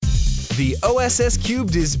The OSS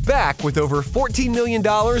Cubed is back with over $14 million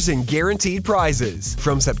in guaranteed prizes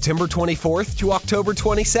from September 24th to October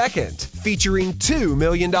 22nd, featuring $2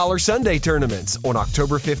 million Sunday tournaments on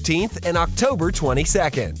October 15th and October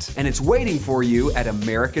 22nd. And it's waiting for you at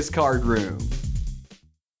America's Card Room.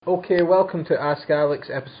 Okay, welcome to Ask Alex,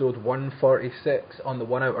 episode 146 on the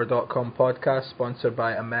OneOuter.com podcast, sponsored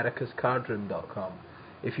by AmericasCardroom.com.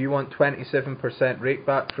 If you want 27% rate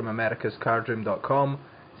back from AmericasCardroom.com,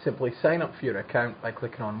 simply sign up for your account by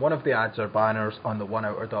clicking on one of the ads or banners on the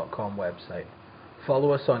OneOuter.com website.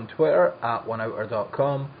 Follow us on Twitter at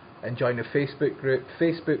OneOuter.com and join the Facebook group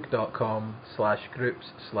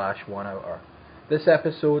facebook.com/groups/OneOuter. This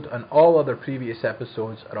episode and all other previous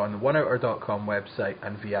episodes are on the OneOuter.com website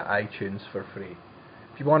and via iTunes for free.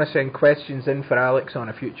 If you want to send questions in for Alex on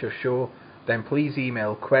a future show, then please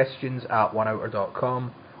email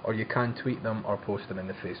questions@OneOuter.com, or you can tweet them or post them in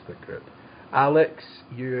the Facebook group. Alex,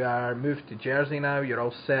 you are moved to Jersey now, you're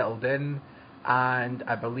all settled in, and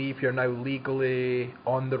I believe you're now legally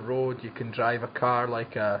on the road. You can drive a car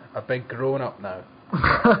like a big grown-up now.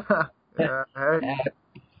 Yeah, hey.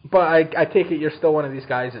 But I take it you're still one of these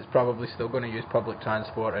guys that's probably still going to use public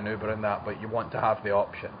transport and Uber and that, but you want to have the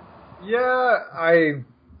option. Yeah,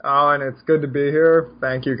 and it's good to be here.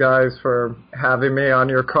 Thank you guys for having me on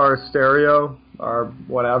your car stereo or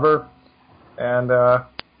whatever. And,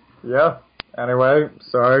 yeah. Anyway,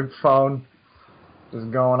 sorry, phone is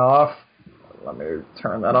going off. Let me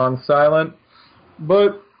turn that on silent.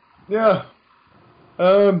 But, yeah.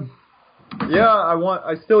 I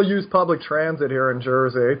still use public transit here in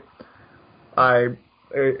Jersey.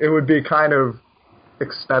 It would be kind of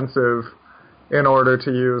expensive in order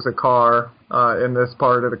to use a car in this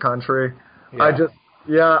part of the country.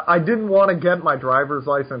 Yeah. I didn't want to get my driver's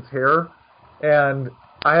license here, and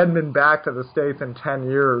I hadn't been back to the States in 10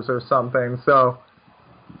 years or something. So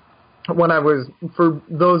for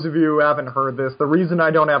those of you who haven't heard this, the reason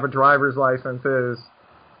I don't have a driver's license is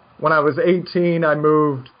when I was 18, I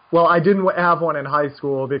moved. Well, I didn't have one in high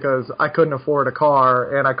school because I couldn't afford a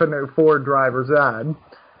car and I couldn't afford driver's ed.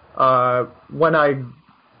 When I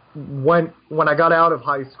got out of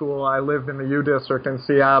high school, I lived in the U District in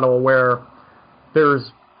Seattle, where to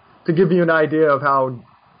give you an idea of how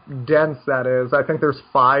dense that is, I think there's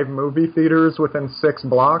 5 movie theaters within 6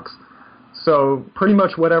 blocks. So pretty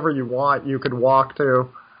much whatever you want, you could walk to.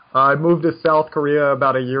 I moved to South Korea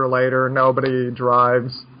about a year later. Nobody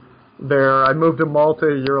drives there. I moved to Malta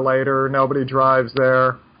a year later. Nobody drives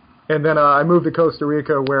there. And then I moved to Costa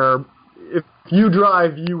Rica, where if you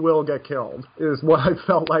drive, you will get killed, is what I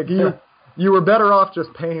felt like. You were better off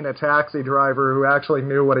just paying a taxi driver who actually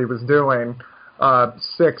knew what he was doing,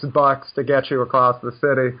 $6 to get you across the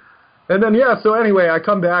city. And then, so anyway, I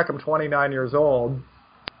come back, I'm 29 years old.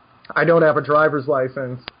 I don't have a driver's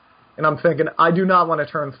license. And I'm thinking, I do not want to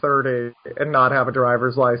turn 30 and not have a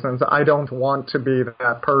driver's license. I don't want to be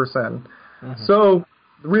that person. Mm-hmm. So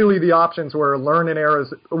really the options were learn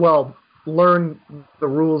the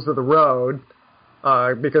rules of the road,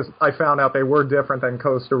 because I found out they were different than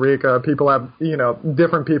Costa Rica.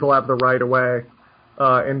 Different people have the right of way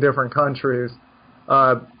in different countries.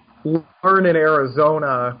 Learn in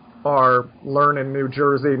Arizona or learn in New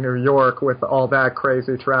Jersey, New York with all that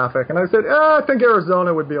crazy traffic. And I said, I think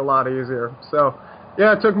Arizona would be a lot easier. So,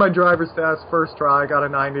 I took my driver's test, first try, got a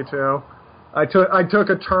 92. I took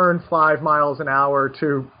a turn 5 miles an hour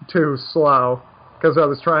too slow because I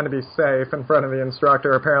was trying to be safe in front of the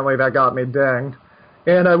instructor. Apparently that got me dinged.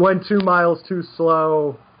 And I went 2 miles too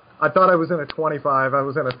slow. I thought I was in a 25. I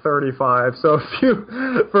was in a 35. So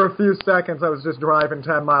for a few seconds, I was just driving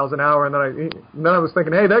 10 miles an hour, and then I was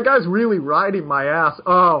thinking, hey, that guy's really riding my ass.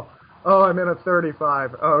 Oh, I'm in a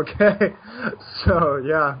 35. Okay. So,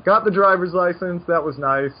 got the driver's license. That was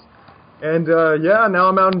nice. And, now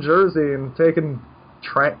I'm out in Jersey and taking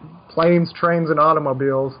planes, trains, and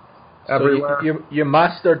automobiles everywhere. So you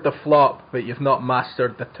mastered the flop, but you've not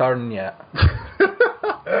mastered the turn yet.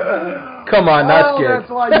 Come on, that's good. That's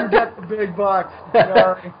why you get the big bucks.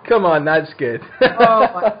 Come on, that's good. Oh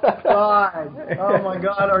my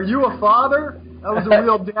God. Are you a father? That was a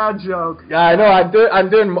real dad joke. Yeah, I know. I'm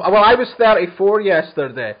doing. Well, I was 34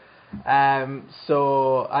 yesterday.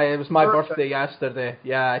 So it was my birthday yesterday.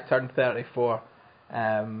 Yeah, I turned 34.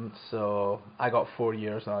 So I got 4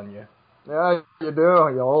 years on you. Yeah, you do,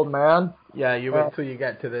 you old man. Yeah, you wait till you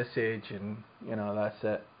get to this age, and that's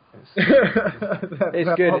it. It's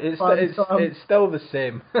good. It's still the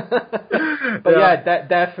same. But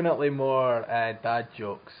definitely more dad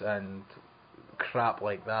jokes and crap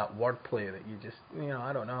like that, wordplay that you just,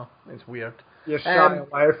 I don't know. It's weird. You shy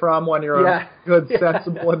away from when you're a good,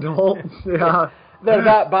 sensible adult. Yeah. they're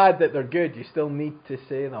that bad that they're good. You still need to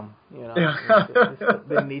say them. You know,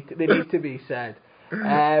 they need to be said.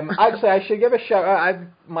 Actually, I should give a shout out.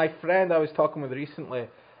 My friend I was talking with recently.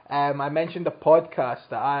 I mentioned another podcast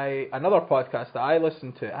that I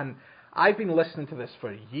listen to, and I've been listening to this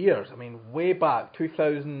for years. I mean, way back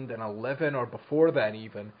 2011 or before then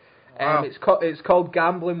even. Wow. It's called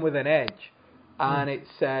Gambling with an Edge, and it's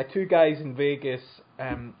two guys in Vegas.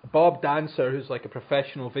 Bob Dancer, who's like a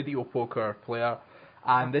professional video poker player,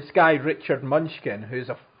 and this guy Richard Munchkin, who's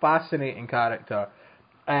a fascinating character.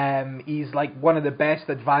 He's like one of the best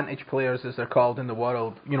advantage players, as they're called, in the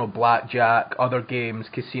world. You know, blackjack, other games,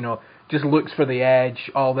 casino. Just looks for the edge.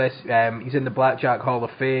 All this. He's in the Blackjack Hall of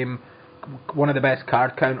Fame. One of the best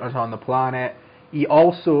card counters on the planet. He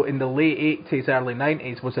also, in the late 80s, early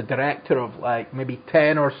 90s, was a director of like maybe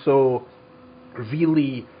 10 or so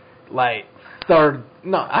really like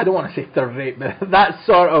I don't want to say third rate, but that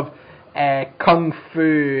sort of kung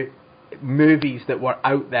fu movies that were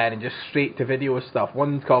out there and just straight to video stuff.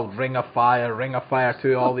 One's called Ring of Fire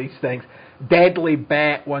 2, all these things. Deadly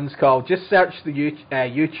Bet, one's called. Just search the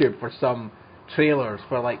YouTube for some trailers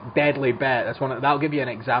for like Deadly Bet. That'll give you an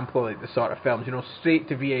example of like, the sort of films, you know, straight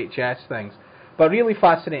to VHS things. But really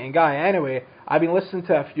fascinating guy. Anyway, I've been listening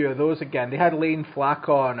to a few of those again. They had Lane Flack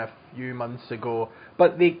on a few months ago,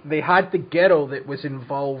 but they had the girl that was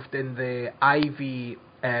involved in the Ivy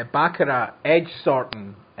Baccarat edge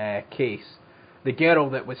sorting case. The girl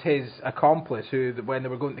that was his accomplice, who when they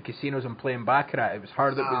were going to casinos and playing Baccarat, it was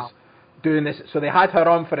her that was doing this. So they had her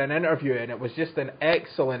on for an interview, and it was just an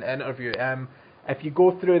excellent interview. If you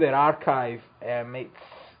go through their archive, it's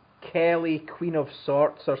Kelly, Queen of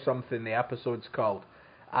Sorts or something, the episode's called,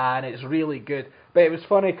 and it's really good. But it was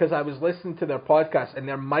funny because I was listening to their podcast, and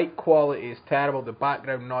their mic quality is terrible. The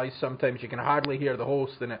background noise, sometimes you can hardly hear the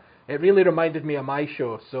host, and it really reminded me of my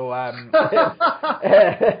show. So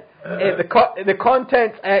the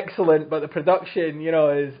content's excellent, but the production, you know,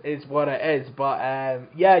 is what it is. But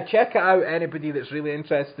yeah, check it out. Anybody that's really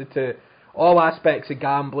interested to all aspects of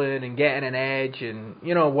gambling and getting an edge, and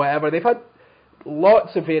you know, whatever. They've had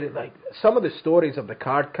lots of like some of the stories of the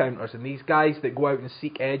card counters and these guys that go out and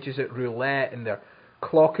seek edges at roulette, and they're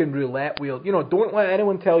clocking roulette wheel. You know, don't let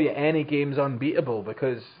anyone tell you any game's unbeatable,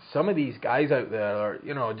 because some of these guys out there are,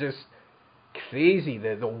 you know, just crazy.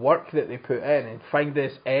 The work that they put in and find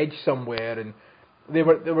this edge somewhere. And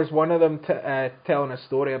there was one of them telling a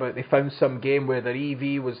story about they found some game where their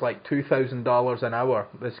EV was like $2,000 an hour.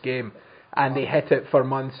 This game, and they hit it for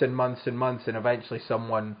months and months and months, and eventually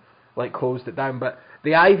someone like closed it down. But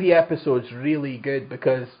the Ivy episode's really good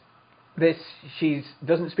because she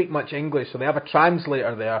doesn't speak much English, so they have a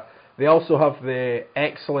translator there. They also have the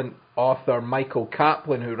excellent author Michael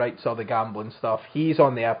Kaplan, who writes all the gambling stuff. He's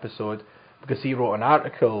on the episode because he wrote an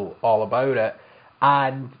article all about it,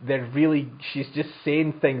 and she's just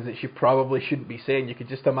saying things that she probably shouldn't be saying. You could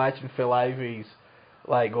just imagine Phil Ivy's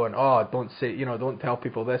like going, "Oh, don't say, you know, don't tell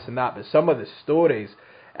people this and that." But some of the stories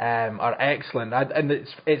are excellent, and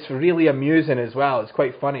it's really amusing as well. It's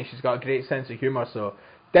quite funny. She's got a great sense of humour, so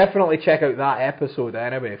definitely check out that episode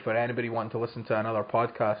anyway for anybody wanting to listen to another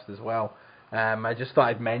podcast as well. I just thought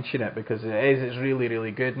I'd mention it because it's really,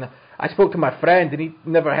 really good. And I spoke to my friend and he'd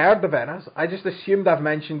never heard of it. And I just assumed I've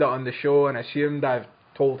mentioned it on the show and assumed I've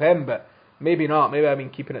told him, but maybe not. Maybe I've been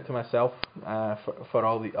keeping it to myself for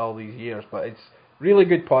all these years. But it's really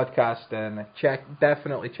good podcast, and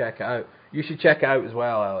definitely check it out. You should check it out as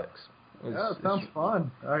well, Alex. Yeah, it sounds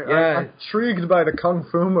fun. I'm intrigued by the Kung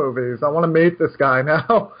Fu movies. I want to meet this guy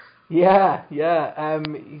now. Yeah.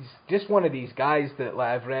 He's just one of these guys that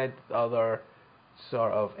I've read other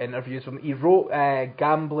sort of interviews from. He wrote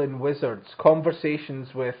Gambling Wizards,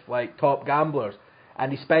 conversations with like top gamblers,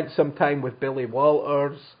 and he spent some time with Billy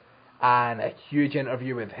Walters, and a huge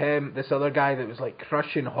interview with him. This other guy that was like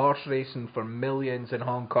crushing horse racing for millions in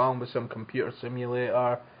Hong Kong with some computer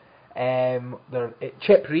simulator.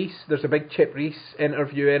 Chip Reese, there's a big Chip Reese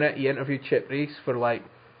interview in it. He interviewed Chip Reese for like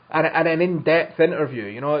and an in-depth interview.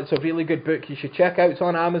 You know, it's a really good book you should check out. It's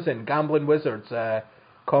on Amazon, Gambling Wizards,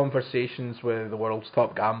 Conversations with the World's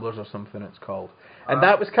Top Gamblers or something it's called. And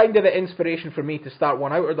that was kind of the inspiration for me to start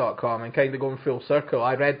OneOuter.com and kind of going full circle.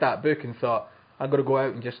 I read that book and thought, I'm going to go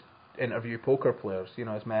out and just interview poker players, you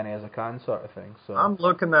know, as many as I can, sort of thing. So I'm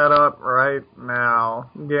looking that up right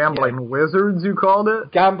now. Gambling Wizards, you called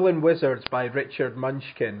it? Gambling Wizards by Richard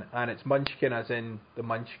Munchkin, and it's Munchkin as in the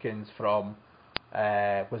Munchkins from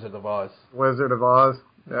Wizard of Oz. Wizard of Oz.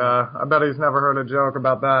 Yeah, I bet he's never heard a joke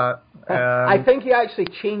about that. I think he actually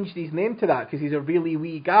changed his name to that because he's a really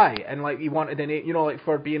wee guy, and like he wanted a name, like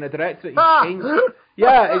for being a director, he changed.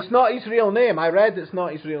 Yeah, it's not his real name. I read it's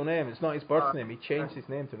not his real name. It's not his birth name. He changed his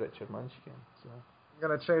name to Richard Munchkin. So. I'm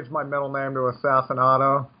gonna change my middle name to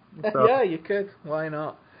Assassinato. So. Yeah, you could. Why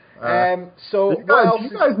not? So do you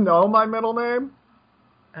guys know my middle name?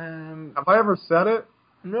 Have I ever said it?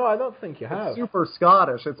 No, I don't think you have. It's super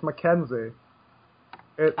Scottish. It's Mackenzie.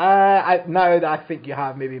 Now that I think you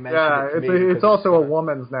have maybe mentioned it's also a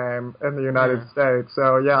woman's name in the United States.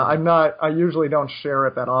 So yeah, I usually don't share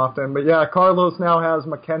it that often. But yeah, Carlos now has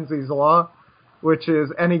Mackenzie's Law, which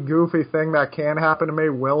is any goofy thing that can happen to me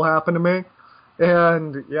will happen to me.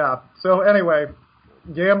 And yeah, so anyway,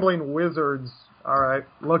 Gambling Wizards. All right,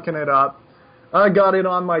 looking it up. I got it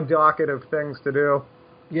on my docket of things to do.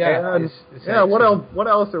 Yeah, What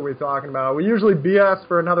else are we talking about? We usually BS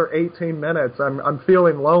for another 18 minutes. I'm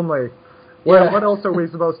feeling lonely. What else are we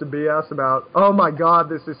supposed to BS about? Oh my God,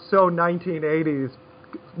 this is so 1980s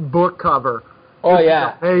book cover. Oh this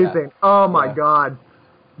yeah, is amazing. Yeah. Oh my God,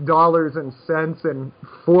 dollars and cents and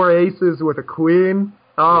 4 aces with a queen.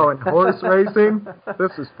 Oh, and horse racing.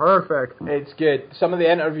 This is perfect. It's good. Some of the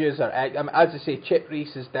interviews are, as I say, Chip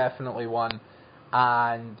Reese is definitely one.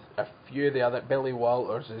 And a few of the other, Billy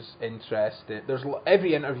Walters is interested.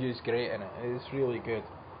 Every interview is great in it. It's really good.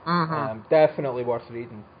 Mm-hmm. Definitely worth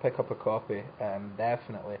reading. Pick up a copy.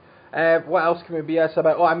 Definitely. What else can we BS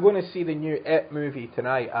about? Oh, I'm going to see the new It movie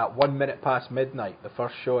tonight at 1 minute past midnight. The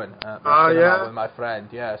first showing. With my friend.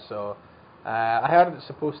 Yeah. So I heard it's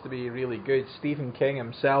supposed to be really good. Stephen King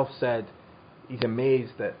himself said he's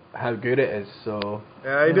amazed at how good it is. So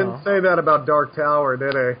yeah, he didn't say that about Dark Tower,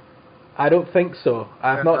 did he? I don't think so.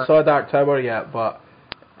 I've not saw Dark Tower yet, but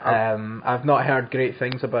I've not heard great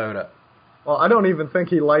things about it. Well, I don't even think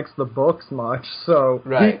he likes the books much. So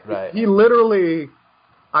right. He literally,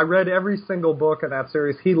 I read every single book in that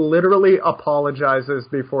series. He literally apologizes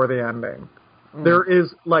before the ending.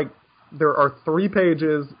 There are 3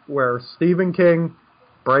 pages where Stephen King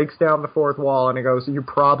breaks down the fourth wall and he goes, "You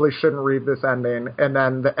probably shouldn't read this ending," and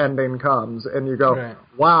then the ending comes, and you go,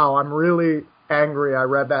 "Wow, I'm really angry I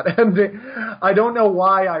read that ending." I don't know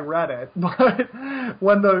why I read it, but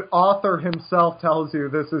when the author himself tells you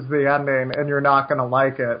this is the ending and you're not going to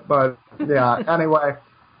like it. But yeah, anyway,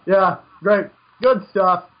 yeah, great, good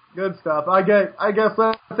stuff. I guess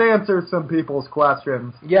let's answer some people's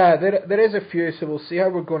questions. Yeah, there is a few, so we'll see how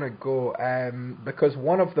we're going to go, because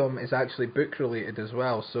one of them is actually book related as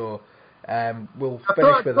well, so we'll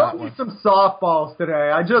finish with that one. Some softballs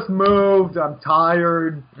today. I just moved. I'm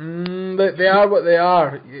tired. They are what they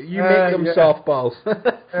are. You make them softballs.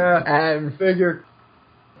 Figure.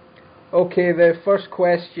 Okay, the first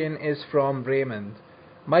question is from Raymond.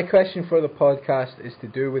 My question for the podcast is to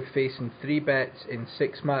do with facing 3 bets in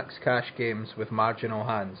 6 max cash games with marginal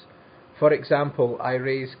hands. For example, I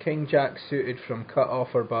raise King Jack suited from cut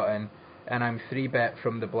offer button and I'm 3 bet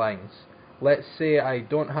from the blinds. Let's say I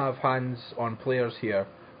don't have hands on players here.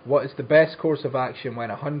 What is the best course of action when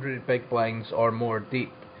 100 big blinds or more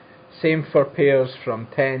deep? Same for pairs from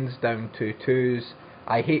 10s down to 2s.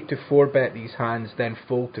 I hate to 4 bet these hands then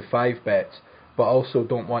fold to 5 bets, but also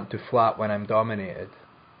don't want to flat when I'm dominated.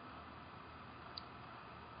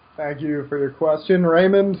 Thank you for your question,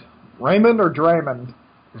 Raymond. Raymond or Draymond?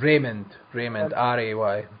 Raymond,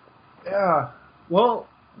 R-A-Y. Yeah, well,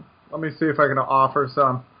 let me see if I can offer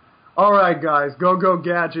some. All right, guys, go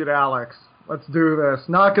Gadget Alex. Let's do this.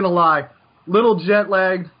 Not gonna lie, little jet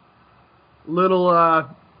lagged.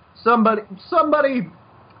 Somebody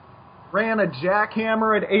ran a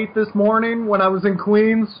jackhammer at 8 this morning when I was in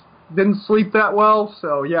Queens. Didn't sleep that well,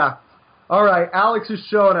 so yeah. All right, Alex is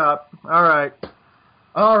showing up. All right.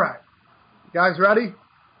 Guys, ready?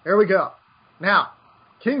 Here we go. Now,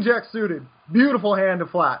 King Jack suited, beautiful hand to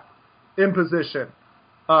flat, in position.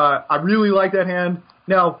 I really like that hand.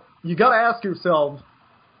 Now, you got to ask yourselves,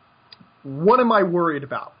 what am I worried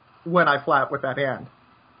about when I flat with that hand?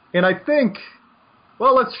 And I think,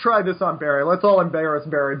 well, let's try this on Barry. Let's all embarrass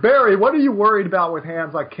Barry. Barry, what are you worried about with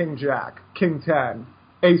hands like King Jack, King 10,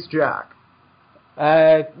 Ace Jack?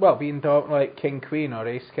 Well, being like King Queen or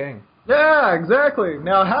Ace King. Yeah, exactly.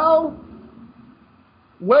 Now,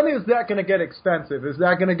 when is that going to get expensive? Is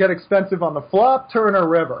that going to get expensive on the flop, turn, or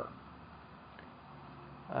river?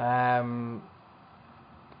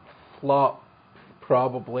 Flop,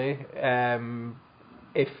 probably.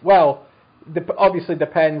 Obviously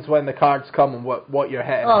depends when the cards come and what you're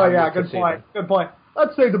hitting. Oh yeah, good point.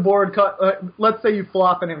 Let's say the board let's say you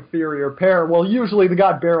flop an inferior pair. Well, usually the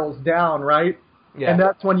guy barrels down, right? Yeah. And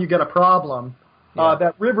that's when you get a problem. Yeah.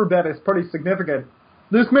 That river bet is pretty significant.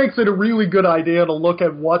 this makes it a really good idea to look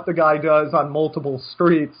at what the guy does on multiple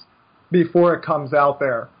streets before it comes out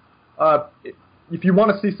there. If you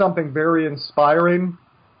want to see something very inspiring,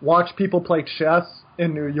 watch people play chess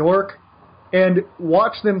in New York and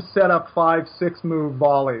watch them set up 5-6 move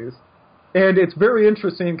volleys. And it's very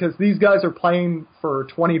interesting because these guys are playing for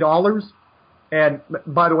 $20. And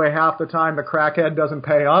by the way, half the time the crackhead doesn't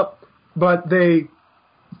pay up. But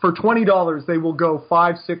for $20, they will go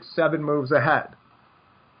 5, 6, 7 moves ahead.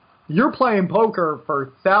 You're playing poker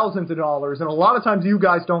for thousands of dollars, and a lot of times you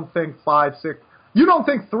guys don't think 5, 6, you don't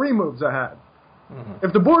think 3 moves ahead. Mm-hmm.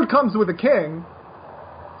 If the board comes with a king,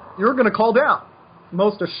 you're going to call down,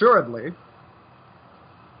 most assuredly.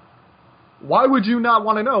 Why would you not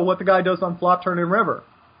want to know what the guy does on flop, turn, and river?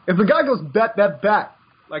 If the guy goes bet,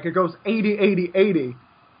 like it goes 80, 80, 80,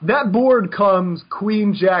 that board comes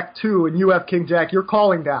queen, jack, 2, and you have king, jack, you're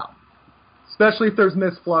calling down, especially if there's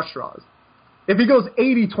missed flush draws. If he goes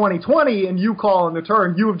 80, 20, 20, and you call on the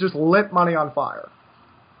turn, you have just lit money on fire.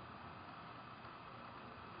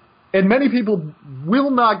 And many people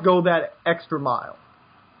will not go that extra mile.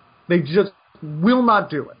 They just will not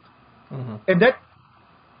do it. Mm-hmm. And that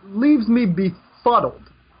leaves me befuddled.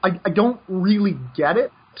 I don't really get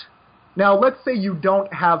it. Now, let's say you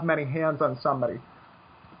don't have many hands on somebody,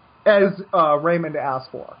 as Raymond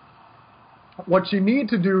asked for. What you need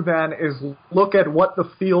to do then is look at what the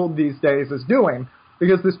field these days is doing,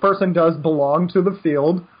 because this person does belong to the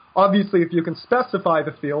field. Obviously, if you can specify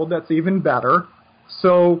the field, that's even better.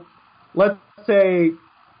 So let's say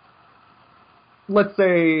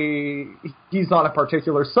he's on a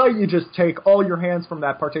particular site. You just take all your hands from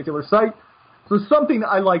that particular site. So something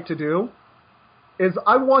I like to do is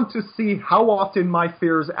I want to see how often my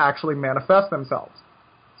fears actually manifest themselves.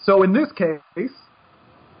 So in this case,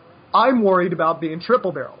 I'm worried about being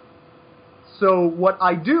triple barrel. So what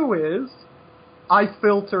I do is I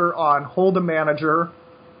filter on hold a manager,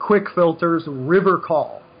 quick filters, river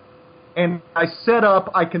call. And I set up,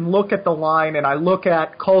 I can look at the line and I look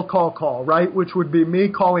at call, right? Which would be me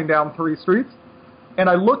calling down 3 streets. And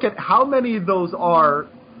I look at how many of those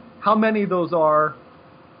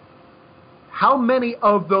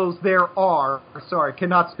there are. Sorry,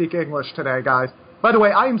 cannot speak English today, guys. By the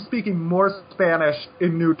way, I am speaking more Spanish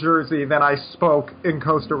in New Jersey than I spoke in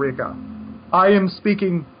Costa Rica. I am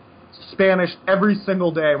speaking Spanish every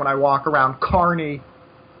single day when I walk around Kearney,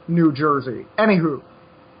 New Jersey. Anywho,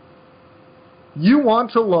 you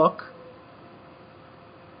want to look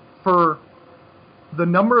for the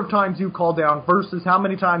number of times you call down versus how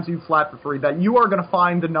many times you flat the 3, that you are going to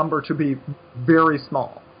find the number to be very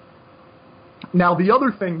small. Now, the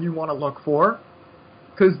other thing you want to look for,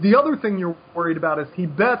 because the other thing you're worried about is he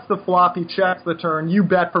bets the flop, he checks the turn, you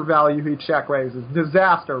bet for value, he check raises.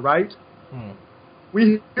 Disaster, right?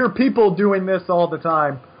 We hear people doing this all the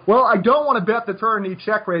time. Well, I don't want to bet the turn, he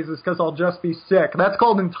check raises because I'll just be sick. That's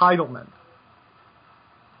called entitlement.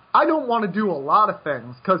 I don't want to do a lot of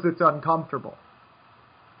things because it's uncomfortable.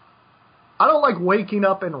 I don't like waking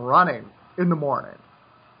up and running in the morning.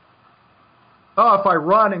 Oh, if I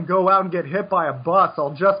run and go out and get hit by a bus,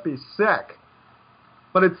 I'll just be sick.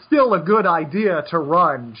 But it's still a good idea to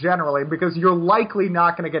run, generally, because you're likely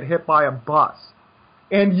not going to get hit by a bus.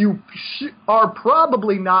 And you are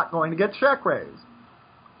probably not going to get check raised.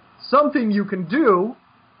 Something you can do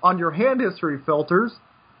on your hand history filters,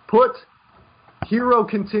 put hero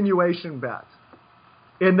continuation bet,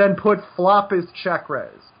 and then put flop is check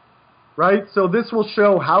raised. Right? So this will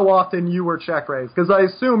show how often you were check raised. Because I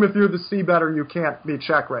assume if you're the C-better, you can't be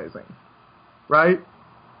check raising. Right?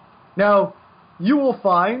 Now, you will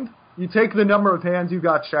find, you take the number of hands you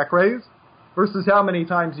got check raised versus how many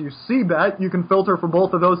times you C-bet. You can filter for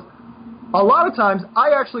both of those. A lot of times, I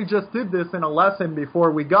actually just did this in a lesson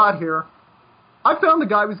before we got here. I found the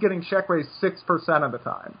guy was getting check raised 6% of the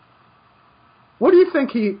time. What do you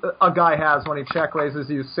think a guy has when he check raises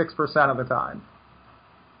you 6% of the time?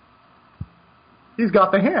 He's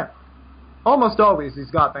got the hand. Almost always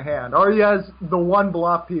he's got the hand. Or he has the one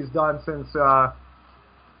bluff he's done since the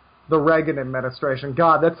Reagan administration.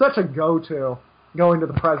 God, that's such a go-to, going to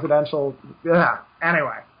the presidential...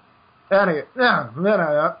 Anyway. Okay.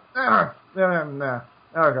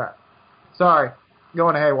 Sorry.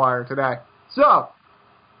 Going haywire today. So,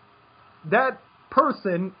 that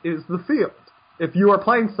person is the field. If you are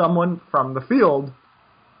playing someone from the field,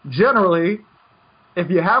 generally, if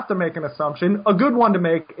you have to make an assumption, a good one to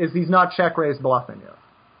make is he's not check raise bluffing you.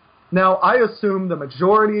 Now, I assume the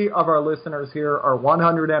majority of our listeners here are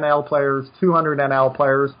 100 NL players, 200 NL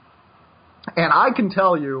players, and I can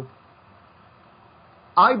tell you,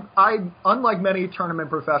 I unlike many tournament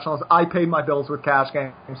professionals, I paid my bills with cash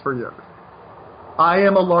games for years. I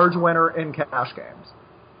am a large winner in cash games.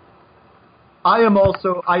 I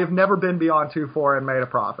have never been beyond 2-4 and made a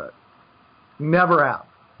profit. Never have.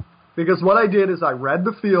 Because what I did is I read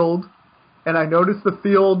the field, and I noticed the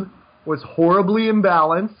field was horribly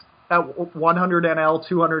imbalanced at 100 NL,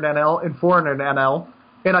 200 NL, and 400 NL,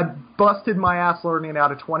 and I busted my ass learning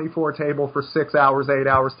out a 24 table for 6 hours, 8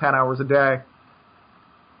 hours, 10 hours a day.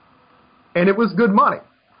 And it was good money.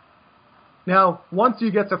 Now, once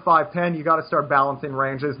you get to 510, you got to start balancing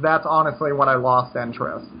ranges. That's honestly when I lost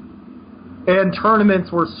interest. And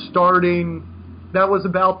tournaments were starting. That was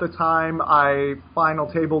about the time I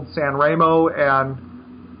final tabled San Remo, and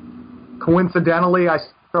coincidentally, I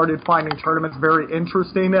started finding tournaments very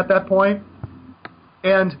interesting at that point.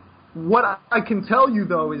 And what I can tell you,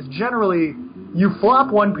 though, is generally you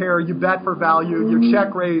flop one pair, you bet for value, you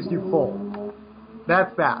check raise, you fold.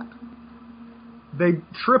 That's that. They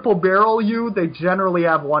triple barrel you, they generally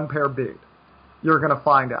have one pair beat. You're going to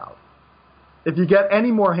find out. If you get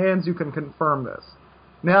any more hands, you can confirm this.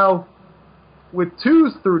 Now, with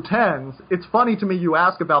 2s through 10s, it's funny to me you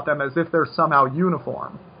ask about them as if they're somehow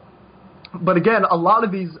uniform. But again, a lot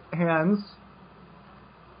of these hands,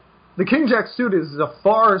 the King Jack suited is a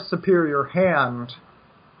far superior hand.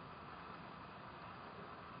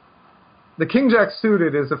 The King Jack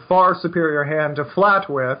suited is a far superior hand to flat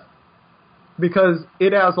with because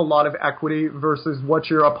it has a lot of equity versus what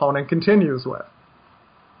your opponent continues with.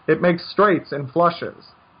 It makes straights and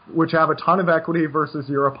flushes, which have a ton of equity versus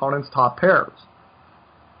your opponent's top pairs.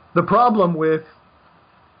 The problem with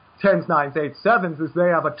 10s, 9s, 8s, 7s is they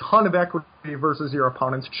have a ton of equity versus your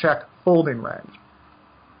opponent's check folding range.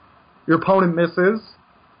 Your opponent misses,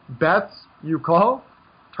 bets, you call,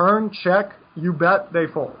 turn, check, you bet, they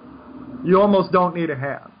fold. You almost don't need a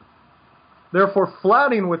hand. Therefore,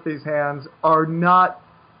 flatting with these hands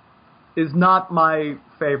is not my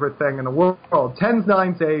favorite thing in the world. 10s,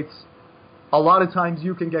 9s, 8s, a lot of times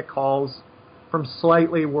you can get calls from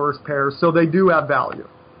slightly worse pairs, so they do have value.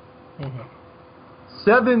 Mm-hmm.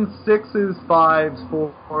 7s, 6s, 5s,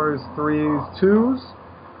 4s, 3s, 2s,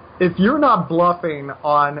 if you're not bluffing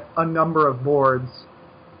on a number of boards,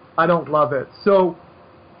 I don't love it. So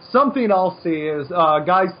something I'll see is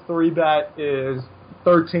guy's 3-bet is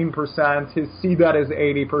 13%, his C-bet is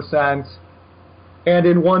 80%, and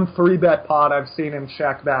in one 3-bet pot I've seen him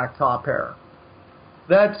check back top pair.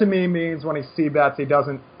 That to me means when he C-bets he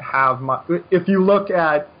doesn't have much. If you look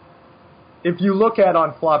at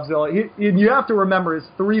on Flopzilla, you have to remember his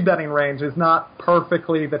 3-betting range is not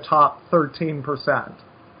perfectly the top 13%.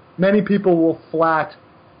 Many people will flat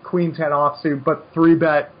Queen 10 offsuit, but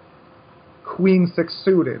 3-bet Queen 6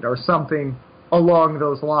 suited or something along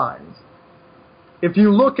those lines. If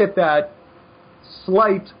you look at that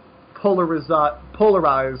slight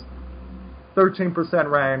polarized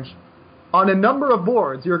 13% range, on a number of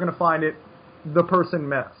boards, you're going to find the person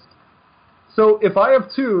missed. So if I have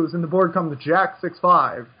 2s and the board comes Jack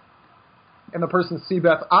 6-5, and the person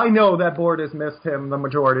C-bets, I know that board has missed him the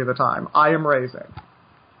majority of the time. I am raising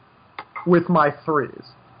with my 3s,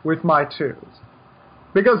 with my 2s.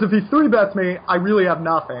 Because if he 3-bets me, I really have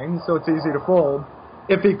nothing, so it's easy to fold.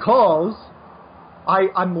 If he calls,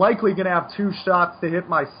 I'm likely going to have 2 shots to hit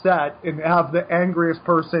my set and have the angriest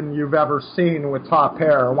person you've ever seen with top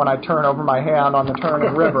pair when I turn over my hand on the turn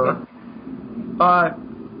and river.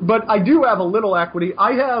 But I do have a little equity.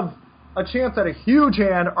 I have a chance at a huge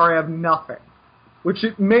hand or I have nothing, which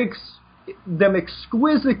it makes them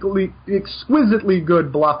exquisitely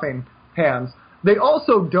good bluffing hands. They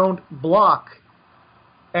also don't block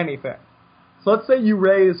anything. So let's say you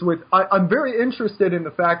raise with... I'm very interested in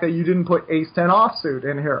the fact that you didn't put ace-10 offsuit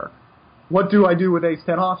in here. What do I do with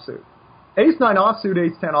ace-10 offsuit? Ace-9 offsuit,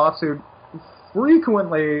 ace-10 offsuit,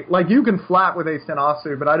 frequently... Like, you can flat with ace-10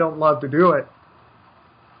 offsuit, but I don't love to do it.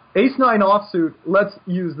 Ace-9 offsuit, let's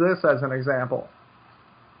use this as an example.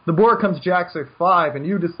 The board comes Jack 6-5, and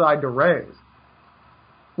you decide to raise.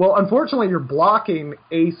 Well, unfortunately, you're blocking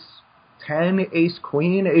ace-10,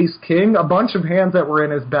 ace-queen, ace-king, a bunch of hands that were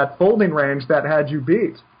in his bet folding range that had you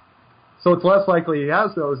beat. So it's less likely he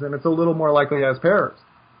has those, and it's a little more likely he has pairs.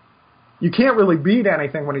 You can't really beat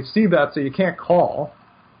anything when he c-bets, so you can't call.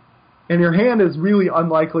 And your hand is really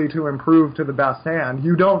unlikely to improve to the best hand.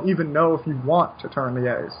 You don't even know if you want to turn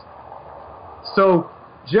the ace. So,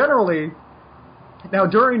 generally, now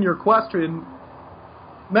during your question,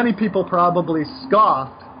 many people probably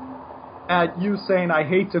scoffed at you saying, I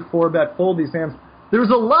hate to 4-bet fold these hands. There's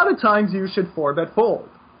a lot of times you should 4-bet fold.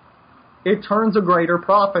 It turns a greater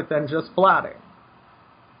profit than just flatting.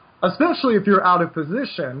 Especially if you're out of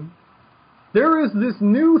position. There is this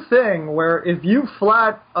new thing where if you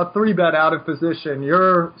flat a 3-bet out of position,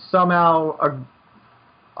 you're somehow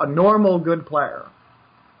a normal good player.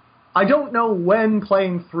 I don't know when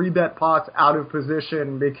playing 3-bet pots out of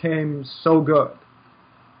position became so good.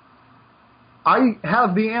 I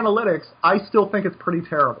have the analytics. I still think it's pretty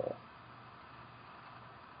terrible.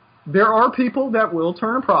 There are people that will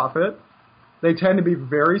turn a profit. They tend to be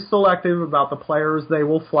very selective about the players they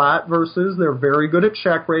will flat versus they're very good at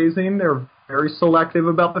check raising. They're very selective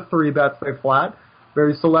about the 3-bets they flat.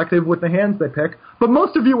 Very selective with the hands they pick. But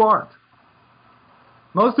most of you aren't.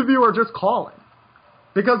 Most of you are just calling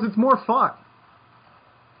because it's more fun.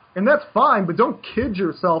 And that's fine, but don't kid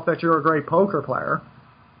yourself that you're a great poker player.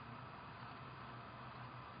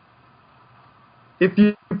 If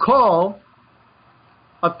you call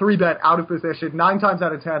a 3-bet out of position, 9 times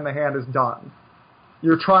out of 10 the hand is done.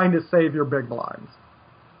 You're trying to save your big blinds,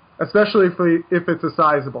 especially if it's a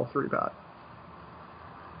sizable 3-bet.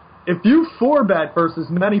 If you 4-bet versus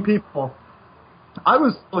many people, I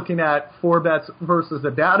was looking at 4-bets versus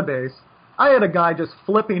a database. I had a guy just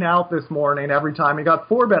flipping out this morning every time he got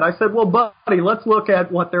 4-bet. I said, well, buddy, let's look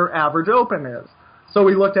at what their average open is. So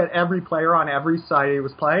we looked at every player on every site he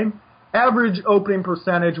was playing. Average opening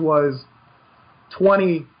percentage was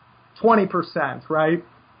 20%, right?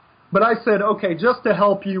 But I said, okay, just to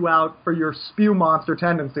help you out for your spew monster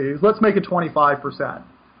tendencies, let's make it 25%.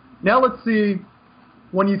 Now let's see,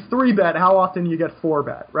 when you 3-bet, how often you get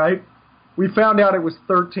 4-bet, right? We found out it was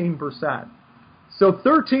 13%. So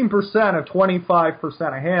 13% of 25%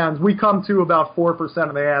 of hands, we come to about 4%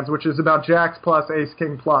 of the hands, which is about jacks plus, ace,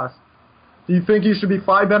 king plus. Do you think you should be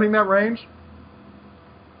 5-betting that range?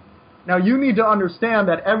 Now you need to understand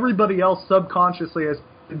that everybody else subconsciously has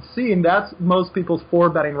been seeing that's most people's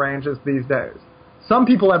 4-betting ranges these days. Some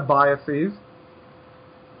people have biases.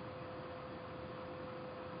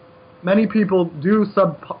 Many people do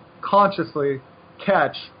subconsciously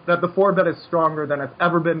catch that the 4-bet is stronger than it's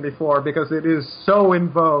ever been before because it is so in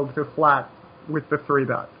vogue to flat with the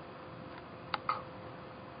 3-bet.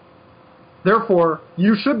 Therefore,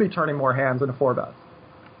 you should be turning more hands into 4-bets.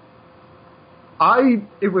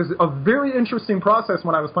 It was a very interesting process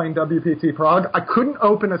when I was playing WPT Prague. I couldn't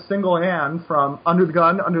open a single hand from under the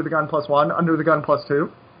gun +1, under the gun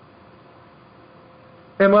 +2,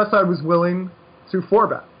 unless I was willing to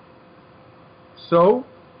 4-bet. So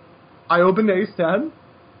I opened ace-10.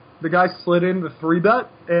 The guy slid in the 3-bet,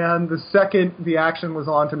 and the second the action was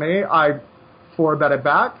on to me, I 4-bet it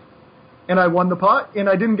back, and I won the pot, and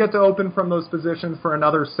I didn't get to open from those positions for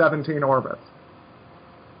another 17 orbits.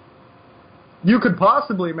 You could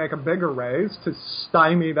possibly make a bigger raise to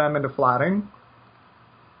stymie them into flatting.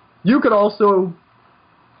 You could also,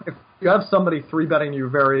 if you have somebody 3-betting you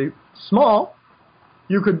very small,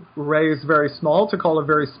 you could raise very small to call a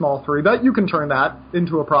very small 3-bet. You can turn that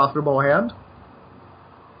into a profitable hand.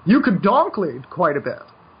 You could donk lead quite a bit.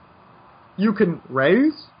 You can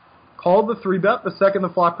raise, call the 3-bet. The second the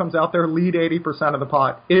flop comes out there, lead 80% of the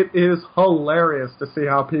pot. It is hilarious to see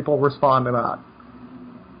how people respond to that.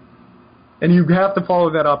 And you have to follow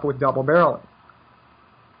that up with double barreling.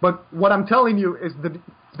 But what I'm telling you is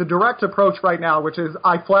the direct approach right now, which is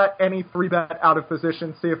I flat any 3-bet out of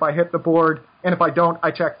position, see if I hit the board, and if I don't, I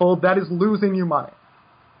check fold. That is losing you money.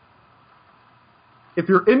 If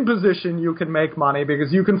you're in position, you can make money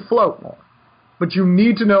because you can float more. But you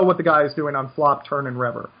need to know what the guy is doing on flop, turn, and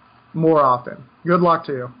river more often. Good luck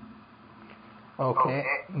to you. Okay.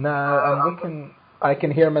 Now I'm looking. I can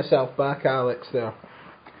hear myself back, Alex, there.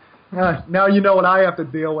 Now you know what I have to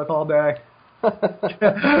deal with all day.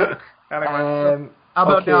 Anyway, how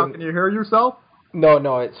about now? Can you hear yourself? No,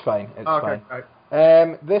 it's fine. It's fine.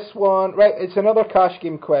 Right. This one, right, it's another cash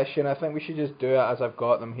game question. I think we should just do it as I've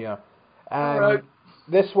got them here. All right.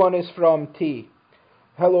 This one is from T.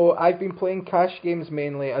 Hello, I've been playing cash games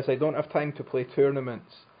mainly as I don't have time to play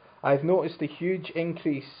tournaments. I've noticed a huge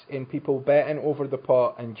increase in people betting over the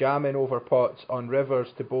pot and jamming over pots on rivers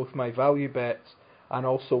to both my value bets and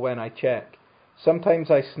also when I check. Sometimes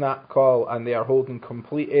I snap call and they are holding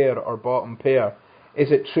complete air or bottom pair.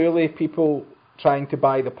 Is it truly people trying to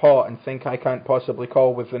buy the pot and think I can't possibly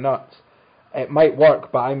call with the nuts? It might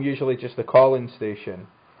work, but I'm usually just a call-in station.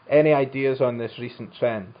 Any ideas on this recent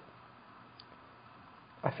trend?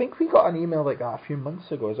 I think we got an email like that a few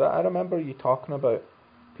months ago. I remember you talking about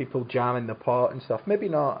people jamming the pot and stuff. Maybe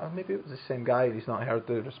not. Maybe it was the same guy and he's not heard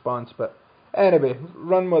the response. But anyway,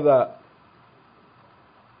 run with that.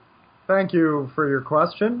 Thank you for your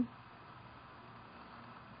question.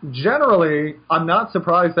 Generally, I'm not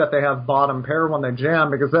surprised that they have bottom pair when they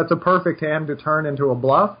jam because that's a perfect hand to turn into a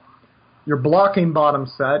bluff. You're blocking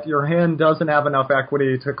bottom set. Your hand doesn't have enough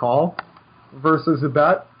equity to call versus a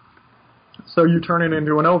bet, so you turn it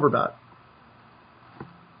into an overbet.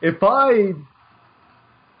 If I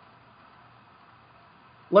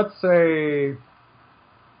let's say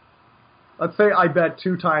I bet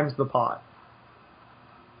 2 times the pot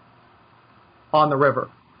on the river.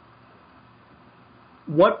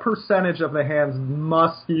 What percentage of the hands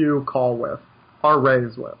must you call with or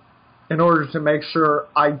raise with in order to make sure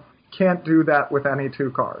I can't do that with any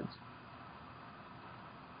 2 cards?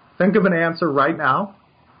 Think of an answer right now.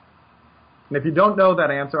 And if you don't know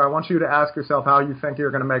that answer, I want you to ask yourself how you think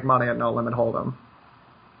you're going to make money at No Limit Hold'em.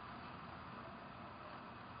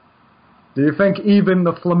 Do you think even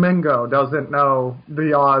the Flamingo doesn't know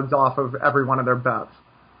the odds off of every one of their bets?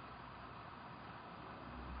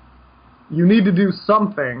 You need to do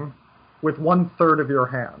something with 1/3 of your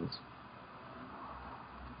hands.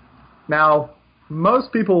 Now,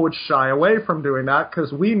 most people would shy away from doing that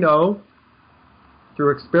because we know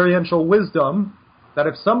through experiential wisdom that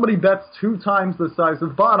if somebody bets 2 times the size of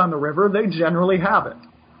the pot on the river, they generally have it.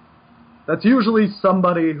 That's usually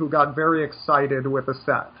somebody who got very excited with a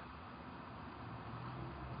set.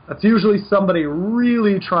 That's usually somebody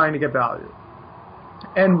really trying to get value.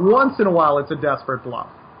 And once in a while, it's a desperate bluff.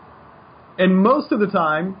 And most of the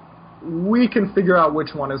time, we can figure out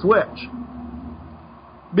which one is which.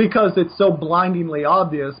 Because it's so blindingly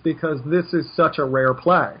obvious, because this is such a rare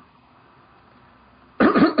play.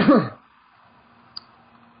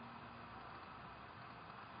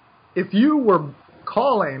 If you were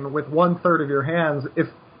calling with 1/3 of your hands, if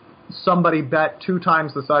somebody bet 2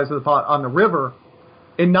 times the size of the pot on the river,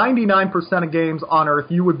 in 99% of games on Earth,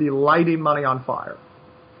 you would be lighting money on fire.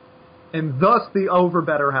 And thus the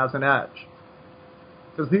overbetter has an edge.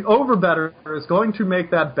 Because the overbetter is going to make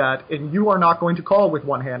that bet, and you are not going to call with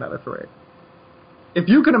 1 hand out of 3. If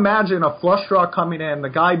you can imagine a flush draw coming in, the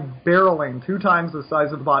guy barreling 2 times the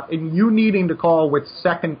size of the pot, and you needing to call with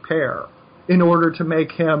second pair in order to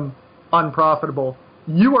make him unprofitable,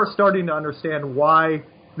 you are starting to understand why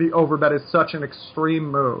the overbet is such an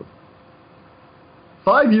extreme move.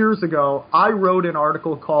 5 years ago, I wrote an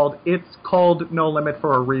article called "It's Called No Limit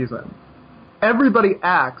for a Reason." Everybody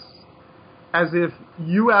acts as if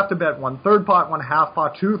you have to bet 1/3 pot, 1/2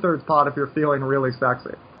 pot, 2/3 pot if you're feeling really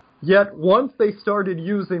sexy. Yet, once they started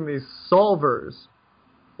using these solvers,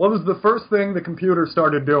 what was the first thing the computer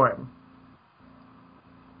started doing?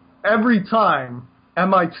 Every time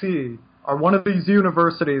MIT or one of these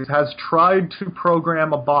universities has tried to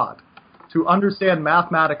program a bot to understand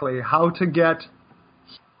mathematically how to get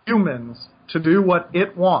humans to do what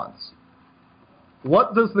it wants,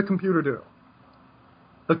 what does the computer do?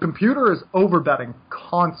 The computer is overbetting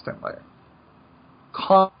constantly.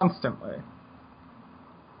 Constantly.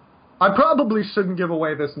 I probably shouldn't give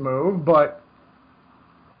away this move, but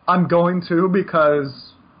I'm going to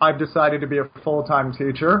because I've decided to be a full-time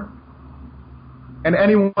teacher. And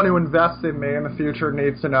anyone who invests in me in the future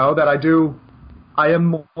needs to know that I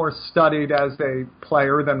am more studied as a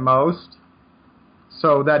player than most.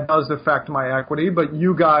 So that does affect my equity, but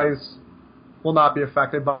you guys will not be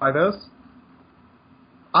affected by this.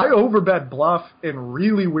 I overbet bluff in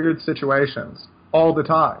really weird situations all the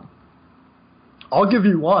time. I'll give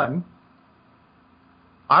you one.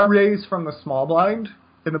 I raise from the small blind.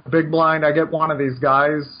 In the big blind, I get one of these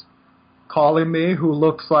guys calling me who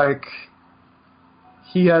looks like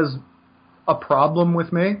he has a problem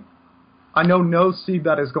with me. I know no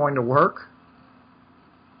c-bet is going to work.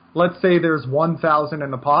 Let's say there's 1,000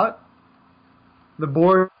 in the pot. The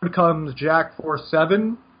board comes Jack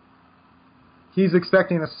 4-7. He's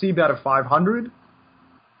expecting a c-bet of 500.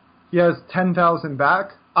 He has 10,000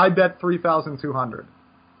 back. I bet 3,200.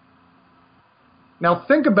 Now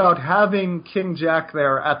think about having King Jack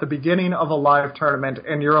there at the beginning of a live tournament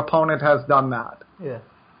and your opponent has done that. Yeah.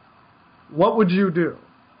 What would you do?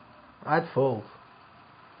 I'd fold.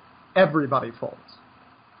 Everybody folds.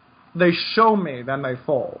 They show me, then they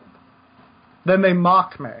fold. Then they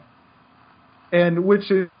mock me. And which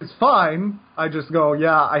is fine. I just go,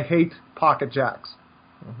 yeah, I hate pocket jacks.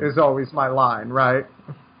 Is always my line, right?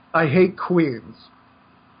 I hate queens.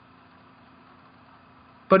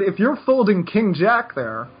 But if you're folding King Jack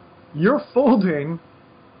there, you're folding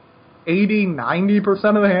 80,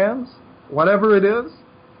 90% of the hands, whatever it is.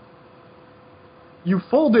 You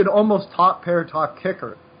folded almost top pair, top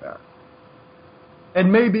kicker there.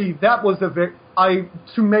 And maybe that was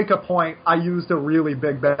to make a point, I used a really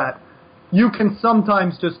big bet. You can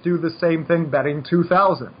sometimes just do the same thing betting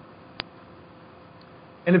 2,000.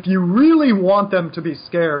 And if you really want them to be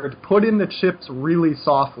scared, put in the chips really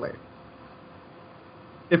softly.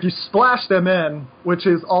 If you splash them in, which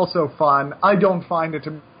is also fun, I don't find it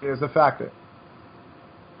to be as effective.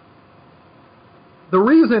 The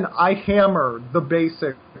reason I hammer the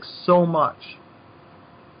basics so much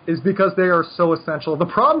is because they are so essential. The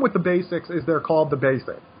problem with the basics is they're called the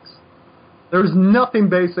basics. There's nothing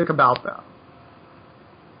basic about them.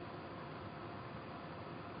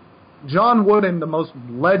 John Wooden, the most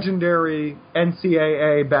legendary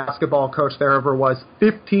NCAA basketball coach there ever was,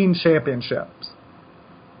 15 championships.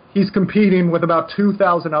 He's competing with about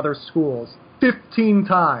 2,000 other schools. 15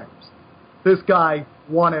 times. This guy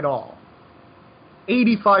won it all.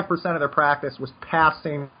 85% of their practice was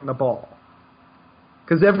passing the ball.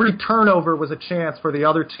 Because every turnover was a chance for the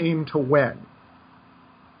other team to win.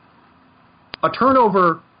 A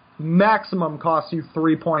turnover maximum costs you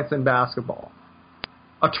 3 points in basketball.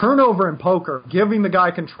 A turnover in poker, giving the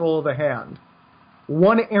guy control of the hand,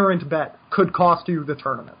 one errant bet could cost you the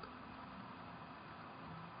tournament.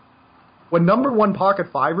 When number one pocket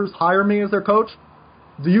fivers hire me as their coach,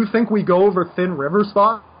 do you think we go over thin river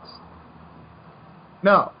spots?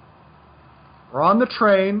 No. We're on the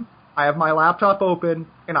train, I have my laptop open,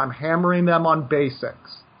 and I'm hammering them on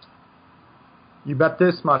basics. You bet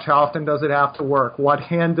this much, how often does it have to work? What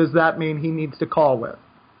hand does that mean he needs to call with?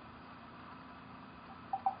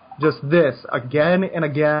 Just this, again and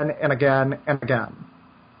again and again and again.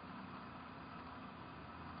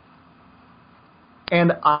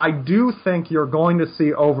 And I do think you're going to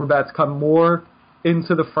see overbets come more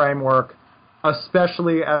into the framework,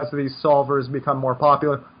 especially as these solvers become more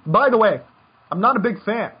popular. By the way, I'm not a big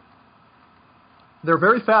fan. They're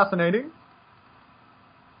very fascinating.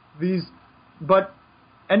 But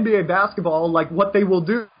NBA basketball, like what they will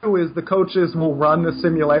do is the coaches will run the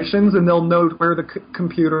simulations and they'll note where the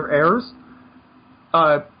computer errs,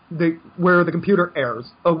 where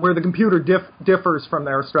the computer differs from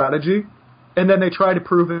their strategy, and then they try to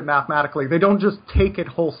prove it mathematically. They don't just take it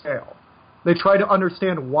wholesale. They try to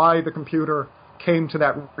understand why the computer came to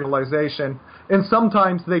that realization, and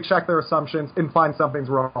sometimes they check their assumptions and find something's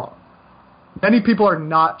wrong. Many people are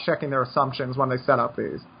not checking their assumptions when they set up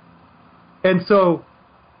these. And so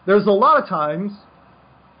there's a lot of times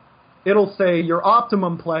it'll say your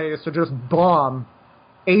optimum play is to just bomb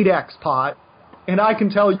 8x pot, and I can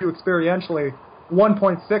tell you experientially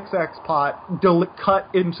 1.6x pot cut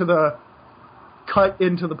into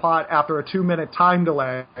the pot after a 2-minute time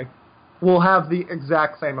delay will have the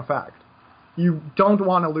exact same effect. You don't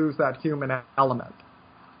want to lose that human element.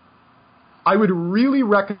 I would really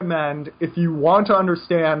recommend, if you want to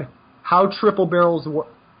understand how triple barrels work,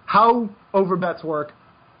 how overbets work,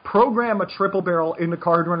 program a triple barrel into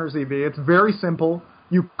CardRunner EV. It's very simple.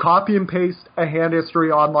 You copy and paste a hand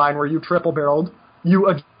history online where you triple barreled. You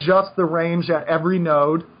adjust the range at every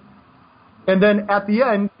node. And then at the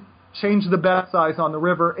end, change the bet size on the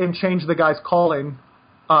river and change the guy's calling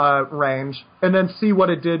range. And then see what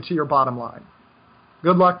it did to your bottom line.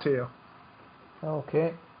 Good luck to you.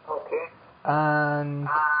 Okay. And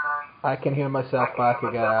I can hear myself back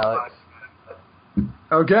again, Alex.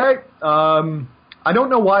 Okay. I don't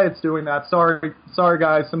know why it's doing that. Sorry,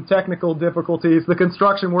 guys. Some technical difficulties. The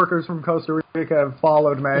construction workers from Costa Rica have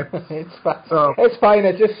followed me. It's fine. It's fine.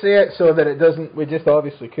 I just say it so that it doesn't. We just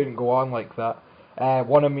obviously couldn't go on like that.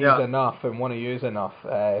 One of me's enough, and one of you's enough.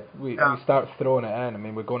 We start throwing it in. I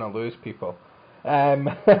mean, we're going to lose people.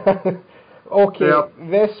 Okay. Yep.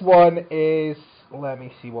 This one is. Let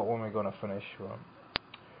me see what one we're going to finish from.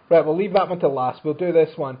 Right, we'll leave that one to last. We'll do this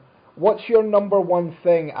one. What's your number one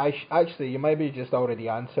thing? Actually, you maybe just already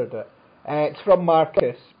answered it. It's from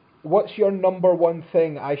Marcus. What's your number one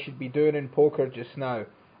thing I should be doing in poker just now?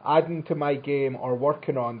 Adding to my game or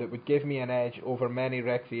working on that would give me an edge over many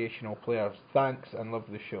recreational players. Thanks and love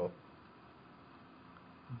the show.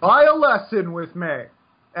 Buy a lesson with me.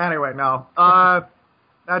 Anyway, no.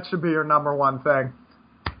 That should be your number one thing.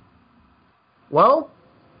 Well,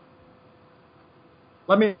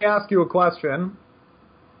 let me ask you a question.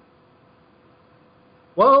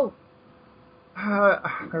 Well,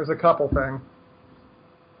 there's a couple things.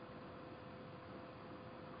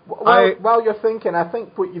 While you're thinking, I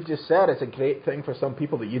think what you've just said is a great thing for some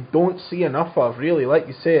people that you don't see enough of, really. Like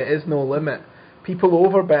you say, it is no limit. People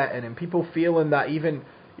overbetting and people feeling that even,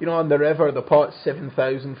 on the river, the pot's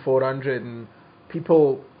 7,400 and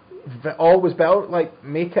people always bet, like,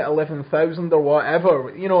 make it 11,000 or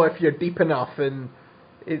whatever, if you're deep enough, and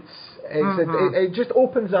it just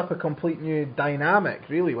opens up a complete new dynamic,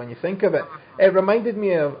 really, when you think of it. It reminded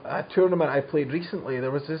me of a tournament I played recently.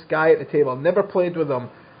 There was this guy at the table, never played with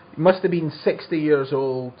him. He must have been 60 years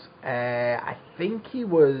old. I think he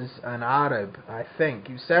was an Arab,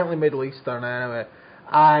 He was certainly Middle Eastern anyway.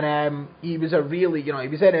 And he was a really, he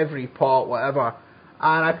was in every pot, whatever.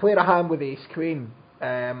 And I played a hand with ace-queen.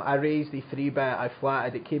 I raised the 3-bet, I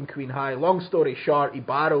flatted, it came queen high. Long story short, he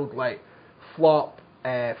barreled like flop,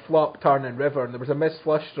 flop, turn, and river, and there was a missed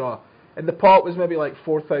flush draw, and the pot was maybe like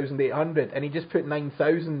 4,800, and he just put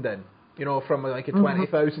 9,000 in, you know, from like a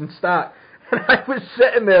 20,000 stack, and I was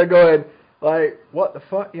sitting there going, like, what the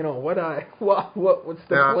fuck, you know, what's the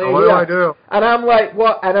play what here? do I do? And I'm like,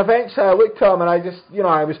 what? And eventually I looked at him, and I just, you know,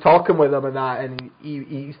 I was talking with him and that, and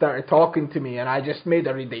he started talking to me, and I just made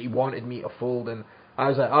a read that he wanted me to fold, and I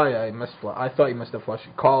was like, oh yeah, he missed flush. I thought he missed a flush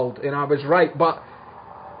and called, and I was right. But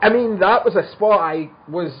I mean, that was a spot I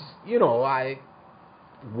was, you know, I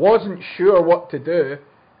wasn't sure what to do.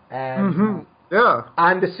 Yeah.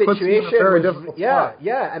 And the situation was,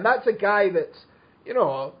 yeah, and that's a guy that's, you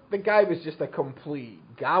know, the guy was just a complete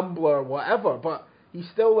gambler, whatever, but he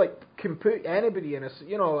still, like, can put anybody in a,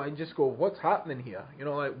 you know, and just go, what's happening here? You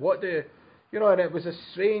know, like, what do, you know, and it was a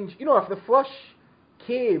strange, you know, if the flush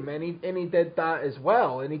came and he did that as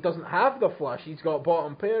well, and he doesn't have the flush, he's got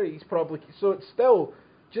bottom pair, he's probably, so it's still,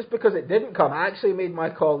 just because it didn't come, actually made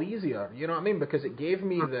my call easier, you know what I mean, because it gave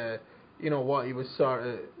me the, you know, what he was sort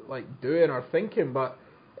of, like, doing or thinking, but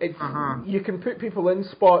it's, you can put people in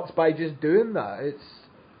spots by just doing that. It's,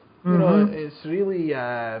 you know, it's really,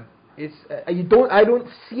 I don't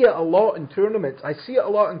see it a lot in tournaments. I see it a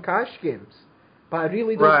lot in cash games, but I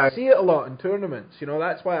really don't see it a lot in tournaments. You know,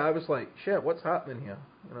 that's why I was like, shit, what's happening here?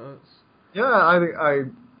 You know, it's... Yeah, I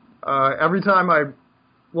every time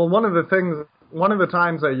one of the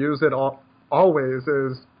times I use it always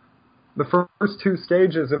is the first two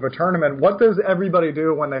stages of a tournament. What does everybody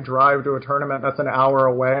do when they drive to a tournament that's an hour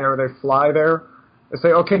away or they fly there? They say,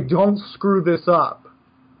 okay, don't screw this up.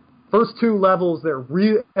 First two levels,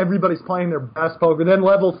 everybody's playing their best poker. Then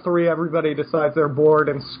level 3, everybody decides they're bored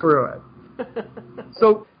and screw it.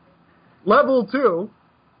 So level 2,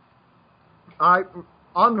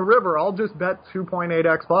 on the river, I'll just bet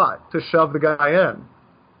 2.8x pot to shove the guy in.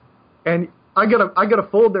 And I gotta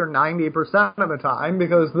fold there 90% of the time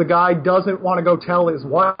because the guy doesn't want to go tell his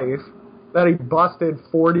wife that he busted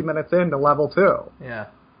 40 minutes into level 2. Yeah.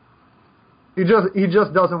 He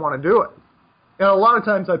just doesn't want to do it. And a lot of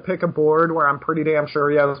times I pick a board where I'm pretty damn sure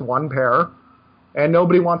he has one pair, and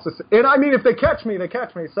nobody wants to. And I mean, if they catch me, they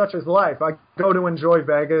catch me. Such is life. I go to enjoy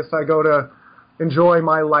Vegas. I go to enjoy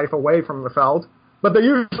my life away from the felt, but they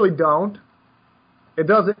usually don't. It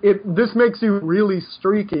doesn't. This makes you really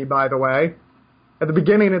streaky, by the way. At the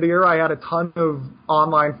beginning of the year, I had a ton of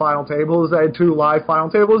online final tables. I had 2 live final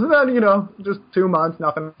tables, and then, you know, just 2 months,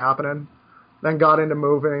 nothing happening. Then got into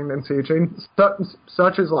moving and teaching.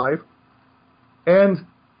 Such is life. And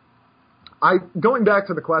going back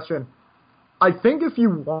to the question, I think if you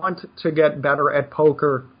want to get better at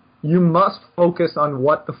poker, you must focus on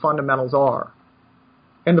what the fundamentals are.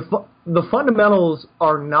 And the fundamentals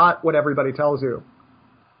are not what everybody tells you.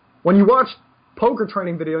 When you watch poker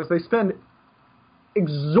training videos, they spend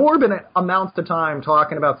exorbitant amounts of time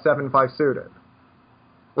talking about 7-5 suited,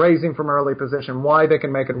 raising from early position, why they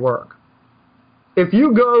can make it work. If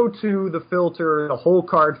you go to the filter, the whole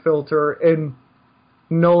card filter in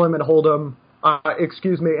No Limit Hold'em,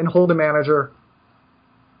 in Hold'em Manager,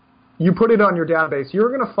 you put it on your database,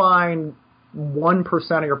 you're going to find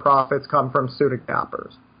 1% of your profits come from suited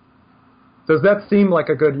gappers. Does that seem like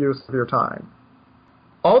a good use of your time?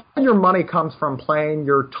 All your money comes from playing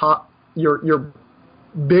your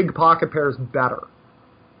big pocket pairs better,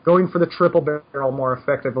 going for the triple barrel more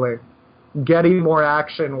effectively, getting more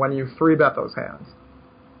action when you 3-bet those hands.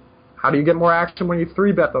 How do you get more action when you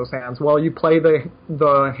 3-bet those hands? Well, you play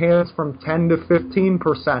the hands from 10 to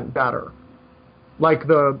 15% better, like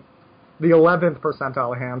the 11th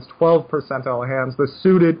percentile hands, 12th percentile hands,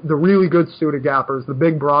 the really good suited gappers, the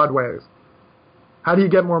big Broadways. How do you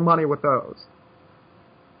get more money with those?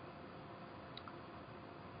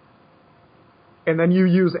 And then you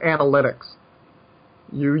use analytics.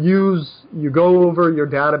 You go over your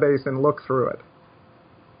database and look through it.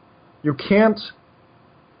 You can't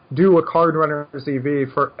do a card runner's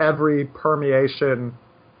EV for every permeation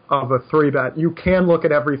of a 3-bet. You can look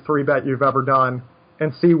at every 3-bet you've ever done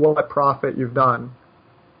and see what profit you've done.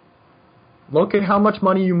 Look at how much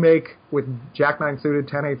money you make with Jack-9 suited,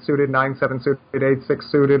 10-8 suited, 9-7 suited,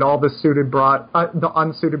 8-6 suited, all the suited the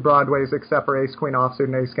unsuited Broadways except for Ace-Queen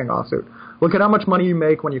offsuit and Ace-King offsuit. Look at how much money you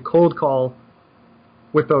make when you cold call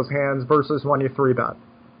with those hands versus when you 3-bet.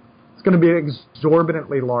 It's going to be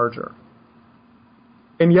exorbitantly larger.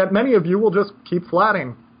 And yet many of you will just keep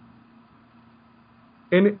flatting.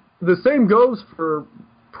 And the same goes for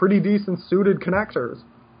pretty decent suited connectors.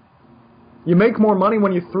 You make more money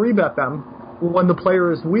when you 3-bet them when the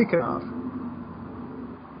player is weak enough.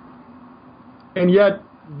 And yet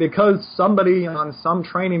because somebody on some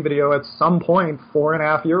training video at some point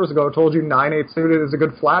 4.5 years ago told you 9/8 suited is a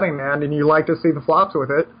good flatting hand and you like to see the flops with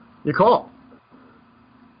it, you call.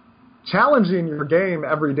 Challenging your game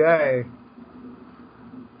every day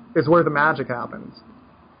is where the magic happens.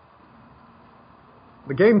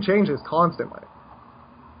 The game changes constantly.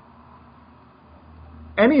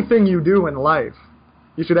 Anything you do in life,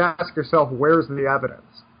 you should ask yourself, where's the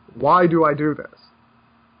evidence? Why do I do this?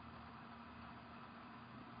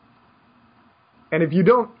 And if you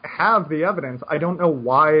don't have the evidence, I don't know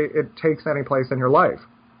why it takes any place in your life.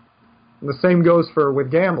 And the same goes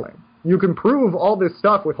with gambling. You can prove all this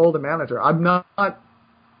stuff with Hold'em Manager. I'm not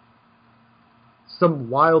some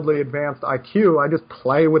wildly advanced IQ. I just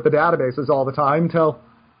play with the databases all the time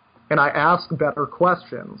and I ask better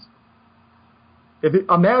questions.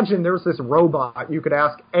 Imagine there's this robot you could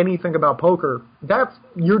ask anything about poker. That's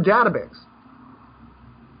your database.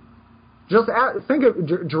 Just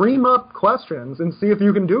dream up questions and see if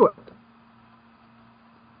you can do it.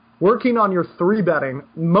 Working on your 3-betting,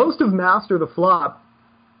 most of Master the Flop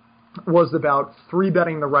was about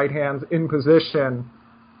 3-betting the right hands in position,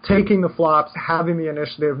 taking the flops, having the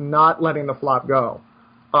initiative, not letting the flop go,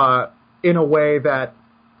 in a way that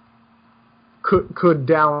could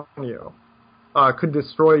down you, could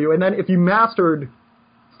destroy you. And then if you mastered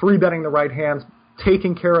 3-betting the right hands,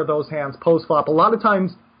 taking care of those hands post-flop, a lot of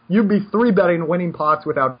times you'd be 3-betting winning pots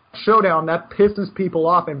without showdown. That pisses people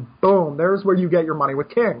off, and boom, there's where you get your money with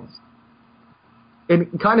kings.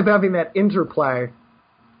 And kind of having that interplay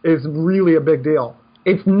is really a big deal.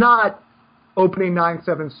 It's not opening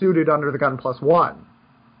 9/7 suited under the gun +1.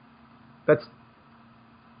 That's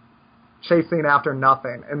chasing after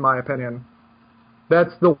nothing, in my opinion.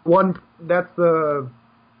 That's the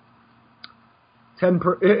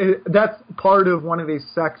 10%. That's part of one of these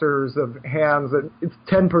sectors of hands. It's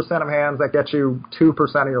 10% of hands that get you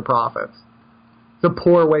 2% of your profits. It's a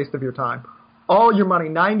poor waste of your time. All your money,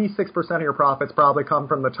 96% of your profits, probably come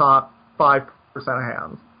from the top 5% of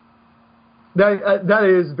hands. That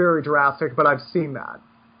is very drastic, but I've seen that.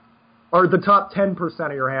 Or the top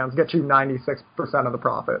 10% of your hands get you 96% of the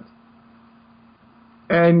profits.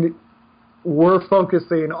 And we're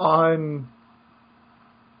focusing on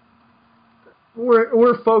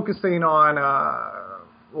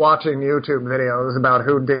watching YouTube videos about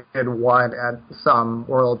who did what at some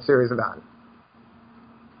World Series event.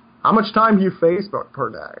 How much time do you Facebook per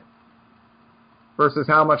day? Versus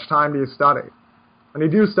how much time do you study? When you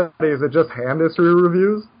do study, is it just hand history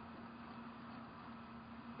reviews?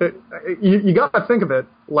 You got to think of it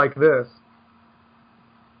like this.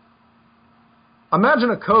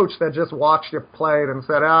 Imagine a coach that just watched you play and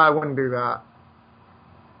said, I wouldn't do that.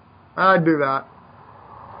 I'd do that.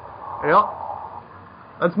 Yep.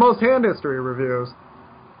 That's most hand history reviews.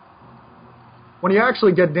 When you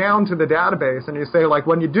actually get down to the database and you say, like,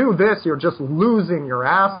 when you do this, you're just losing your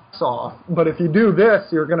ass off. But if you do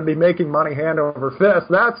this, you're going to be making money hand over fist.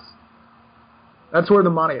 That's where the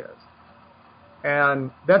money is. And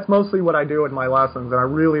that's mostly what I do in my lessons, and I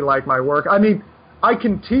really like my work. I mean, I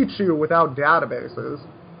can teach you without databases.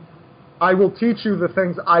 I will teach you the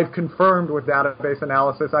things I've confirmed with database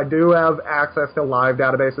analysis. I do have access to live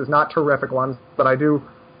databases, not terrific ones, but I do.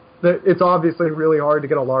 It's obviously really hard to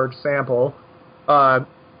get a large sample. But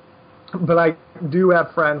I do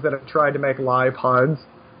have friends that have tried to make live HUDs,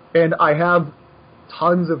 and I have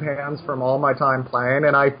tons of hands from all my time playing,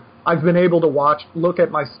 and I've been able to look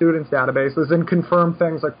at my students' databases and confirm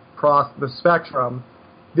things across the spectrum,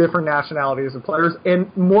 different nationalities of players,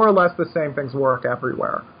 and more or less the same things work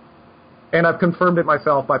everywhere. And I've confirmed it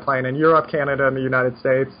myself by playing in Europe, Canada, and the United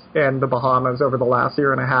States, and the Bahamas over the last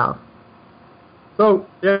year and a half. So,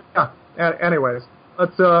 yeah. Anyways,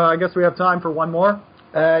 I guess we have time for one more.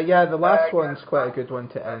 Yeah, the last one's quite a good one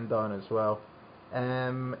to end on as well.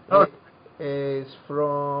 It is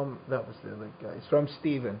from... That was the other guy. It's from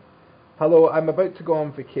Stephen. Hello, I'm about to go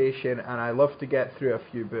on vacation, and I love to get through a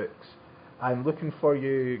few books. I'm looking for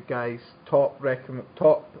you guys' top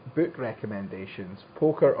book recommendations,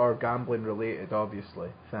 poker or gambling related, obviously.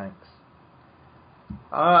 Thanks.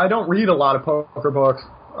 I don't read a lot of poker books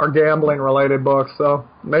or gambling related books, so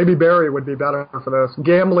maybe Barry would be better for this.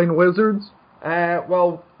 Gambling Wizards?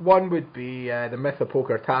 Well, one would be The Myth of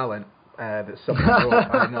Poker Talent that someone wrote,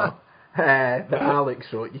 I know, that Alex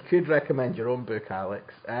wrote. You could recommend your own book,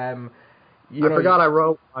 Alex. I forgot I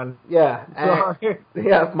wrote one. Yeah. Sorry.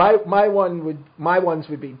 Yeah, my ones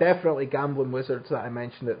would be definitely Gambling Wizards that I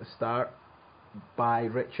mentioned at the start by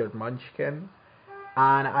Richard Munchkin.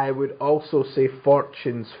 And I would also say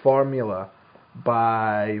Fortune's Formula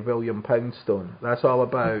by William Poundstone. That's all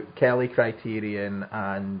about Kelly Criterion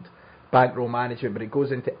and bankroll management, but it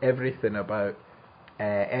goes into everything about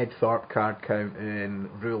Ed Thorpe card counting,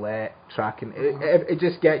 roulette, tracking. It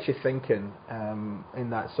just gets you thinking in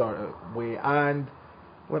that sort of way. And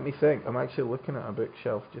let me think. I'm actually looking at a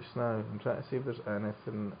bookshelf just now. I'm trying to see if there's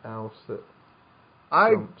anything else that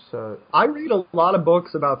jumps out. I read a lot of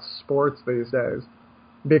books about sports these days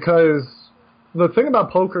because the thing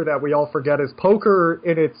about poker that we all forget is poker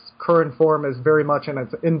in its current form is very much in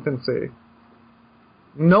its infancy.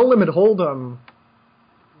 No Limit Hold'em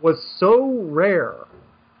was so rare.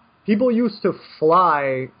 People used to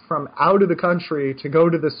fly from out of the country to go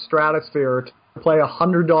to the Stratosphere to play a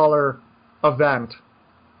 $100 event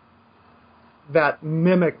that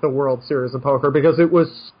mimicked the World Series of Poker because it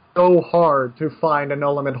was so hard to find a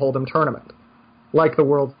No Limit Hold'em tournament like the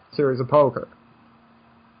World Series of Poker.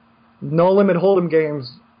 No Limit Hold'em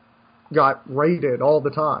games got rated all the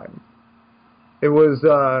time. It was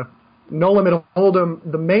No Limit Hold'em.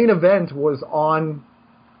 The main event was on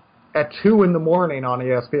at 2 in the morning on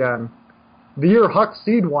ESPN. The year Huck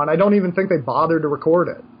Seed won, I don't even think they bothered to record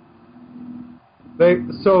it.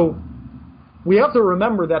 So we have to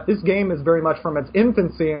remember that this game is very much from its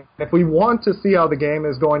infancy, and if we want to see how the game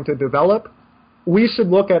is going to develop, we should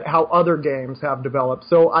look at how other games have developed.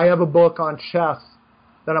 So I have a book on chess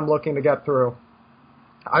that I'm looking to get through.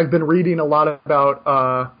 I've been reading a lot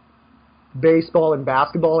about baseball and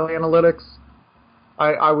basketball analytics.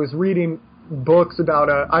 I was reading books about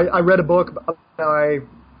I read a book by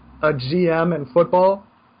a GM in football,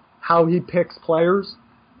 how he picks players,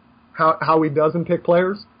 how he doesn't pick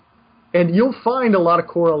players, and you'll find a lot of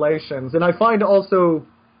correlations. And I find also,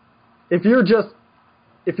 if you're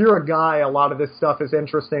a guy, a lot of this stuff is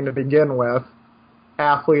interesting to begin with,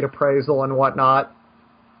 athlete appraisal and whatnot.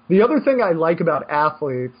 The other thing I like about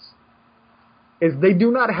athletes is they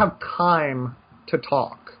do not have time to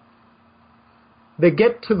talk. They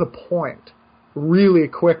get to the point really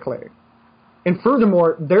quickly. And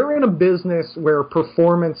furthermore, they're in a business where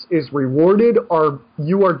performance is rewarded or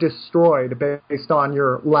you are destroyed based on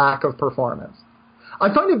your lack of performance.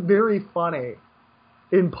 I find it very funny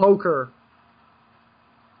in poker,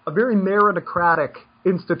 a very meritocratic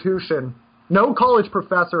institution. No college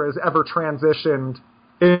professor has ever transitioned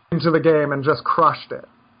into the game and just crushed it.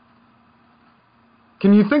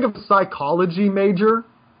 Can you think of a psychology major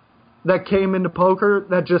that came into poker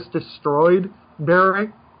that just destroyed Barry?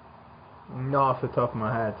 Not off the top of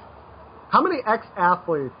my head. How many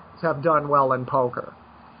ex-athletes have done well in poker?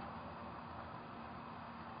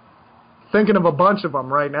 Thinking of a bunch of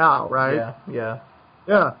them right now, right? Yeah.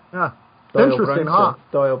 Interesting, huh?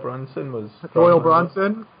 Doyle Brunson was... Doyle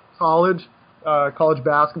Brunson, college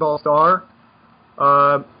basketball star.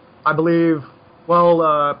 I believe,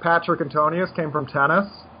 Patrick Antonius came from tennis.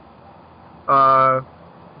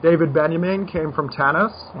 David Benjamin came from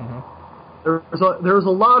tennis. Mm-hmm. There was a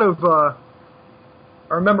lot of.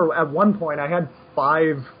 I remember at one point I had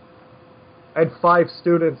five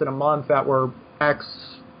students in a month that were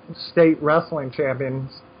ex-state wrestling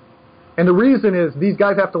champions, and the reason is these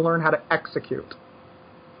guys have to learn how to execute.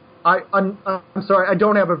 I'm sorry, I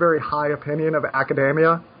don't have a very high opinion of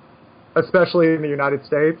academia, especially in the United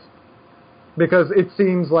States, because it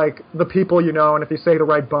seems like the people you know, and if you say the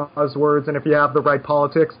right buzzwords and if you have the right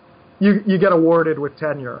politics, you get awarded with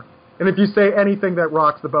tenure. And if you say anything that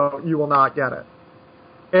rocks the boat, you will not get it.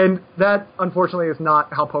 And that, unfortunately, is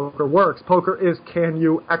not how poker works. Poker is, can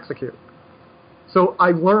you execute? So I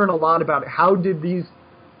learn a lot about how did these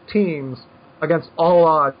teams, against all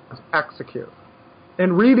odds, execute.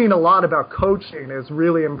 And reading a lot about coaching is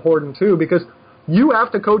really important, too, because you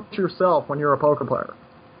have to coach yourself when you're a poker player.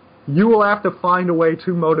 You will have to find a way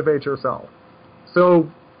to motivate yourself. So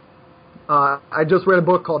I just read a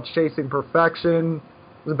book called Chasing Perfection.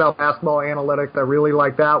 It was about basketball analytics. I really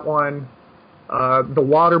liked that one. The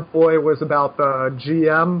Water Boy was about the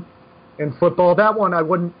GM in football. That one I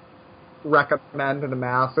wouldn't recommend to the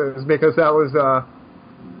masses because that was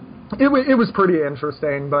it was pretty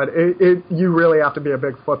interesting, but you really have to be a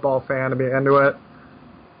big football fan to be into it.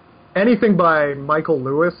 Anything by Michael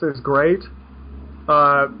Lewis is great.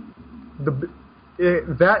 That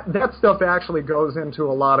stuff actually goes into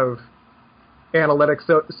a lot of analytics.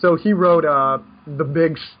 So he wrote The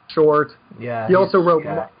Big Short. Yeah. He also wrote.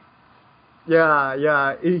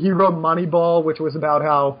 Yeah. He wrote Moneyball, which was about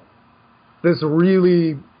how this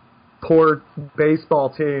really poor baseball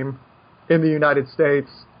team in the United States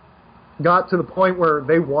got to the point where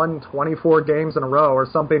they won 24 games in a row or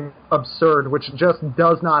something absurd, which just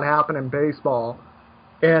does not happen in baseball.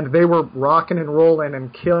 And they were rocking and rolling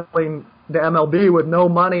and killing the MLB with no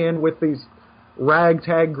money and with these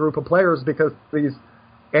ragtag group of players because these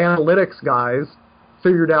analytics guys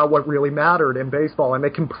figured out what really mattered in baseball, and they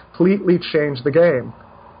completely changed the game.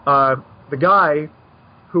 The guy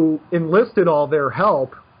who enlisted all their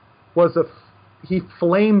help he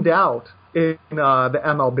flamed out in the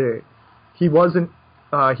MLB. He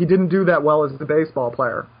didn't do that well as a baseball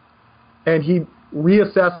player. And he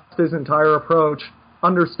reassessed his entire approach,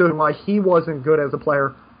 understood why he wasn't good as a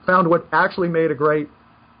player, found what actually made a great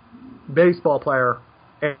baseball player,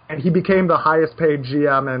 and he became the highest paid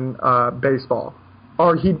GM in baseball.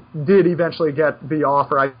 Or he did eventually get the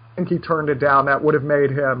offer. I think he turned it down. That would have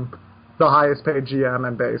made him the highest paid GM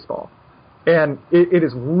in baseball. And it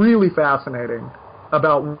is really fascinating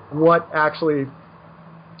about what actually...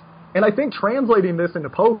 And I think translating this into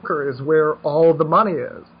poker is where all the money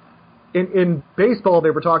is. In baseball, they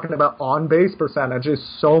were talking about on-base percentage is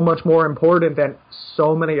so much more important than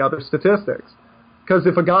so many other statistics. Because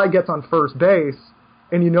if a guy gets on first base,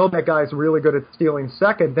 and you know that guy's really good at stealing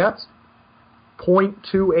second, that's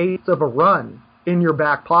 0.28 of a run in your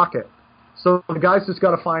back pocket. So the guy's just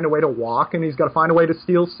got to find a way to walk, and he's got to find a way to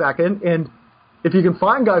steal second. And if you can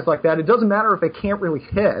find guys like that, it doesn't matter if they can't really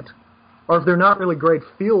hit, or if they're not really great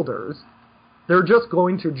fielders, they're just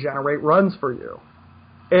going to generate runs for you.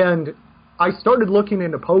 And I started looking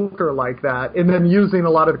into poker like that, and then using a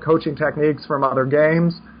lot of the coaching techniques from other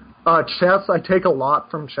games. Chess, I take a lot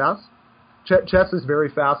from chess. Chess is very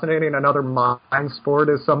fascinating, another mind sport,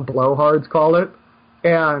 as some blowhards call it.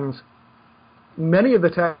 And many of the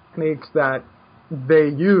techniques that they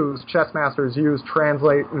use, chess masters use,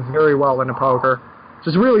 translate very well into poker. Which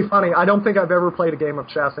is really funny. I don't think I've ever played a game of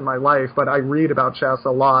chess in my life, but I read about chess a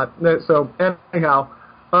lot. So anyhow,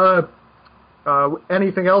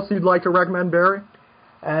 anything else you'd like to recommend, Barry?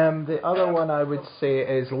 The other one I would say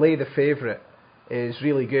is Lay the Favourite. Is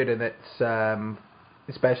really good, and it's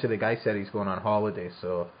especially the guy said he's going on holiday,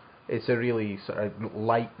 so it's a really sort of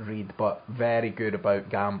light read, but very good about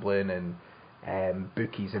gambling and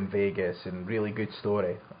bookies in Vegas, and really good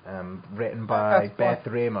story. Written by Beth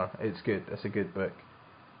Raymer. It's good. It's a good book.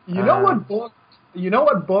 You know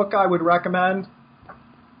what book I would recommend?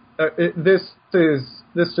 This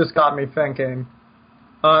just got me thinking.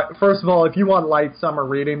 First of all, if you want light summer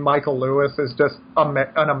reading, Michael Lewis is just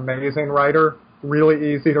an amazing writer.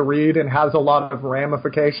 Really easy to read and has a lot of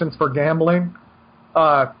ramifications for gambling.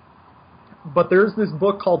 But there's this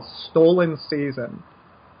book called Stolen Season.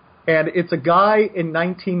 And it's a guy in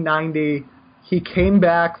 1990. He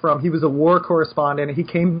was a war correspondent. He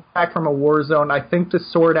came back from a war zone, I think, to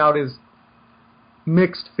sort out his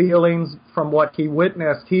mixed feelings from what he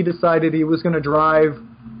witnessed. He decided he was going to drive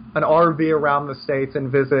an RV around the States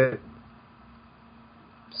and visit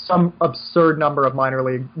some absurd number of minor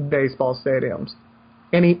league baseball stadiums.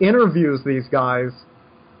 And he interviews these guys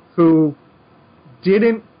who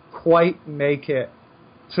didn't quite make it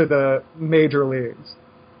to the major leagues.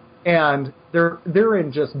 And they're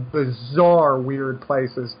in just bizarre, weird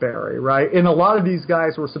places, Barry, right? And a lot of these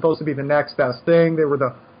guys were supposed to be the next best thing. They were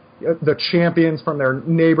the champions from their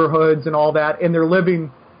neighborhoods and all that, and they're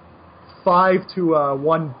living 5 to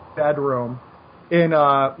 1 bedroom in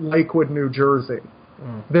Lakewood, New Jersey.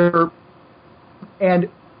 And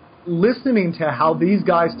listening to how these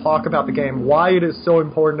guys talk about the game, why it is so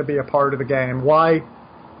important to be a part of the game, why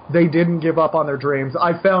they didn't give up on their dreams,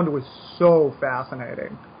 I found it was so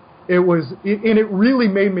fascinating. And it really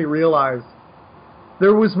made me realize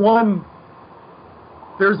there's one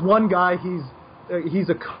guy, he's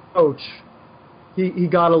a coach. He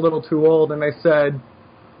got a little too old, and they said,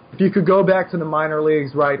 if you could go back to the minor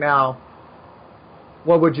leagues right now,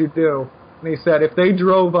 what would you do? And he said, if they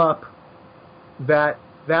drove up that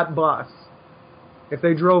bus, if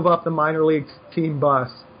they drove up the minor league team bus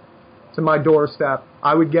to my doorstep,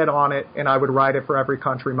 I would get on it and I would ride it for every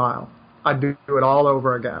country mile. I'd do it all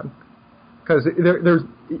over again. Because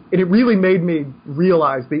it really made me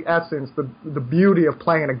realize the essence, the beauty of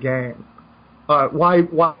playing a game. Why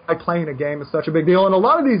playing a game is such a big deal. And a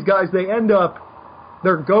lot of these guys,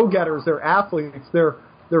 they're go-getters, they're athletes, they're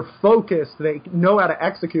focused, they know how to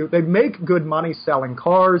execute. They make good money selling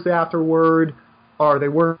cars afterward, or they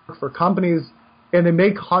work for companies, and they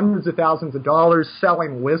make hundreds of thousands of dollars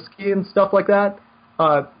selling whiskey and stuff like that.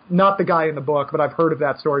 Not the guy in the book, but I've heard of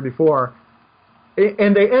that story before.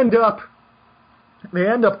 And they end up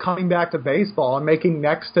coming back to baseball and making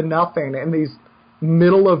next to nothing in these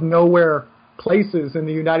middle-of-nowhere places in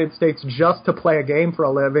the United States just to play a game for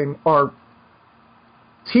a living or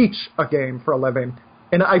teach a game for a living.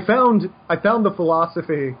 And I found the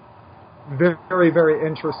philosophy very, very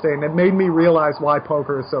interesting. It made me realize why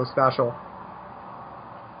poker is so special.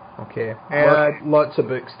 Okay. And lots of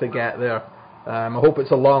books to get there. I hope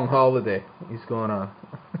it's a long holiday he's going on.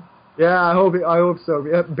 Yeah, I hope so.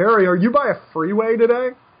 Yeah, Barry, are you by a freeway today?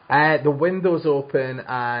 The window's open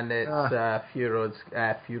and it's a few roads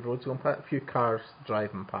going past, a few cars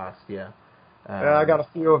driving past. Yeah. Yeah, I got a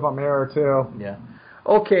few of them here too. Yeah.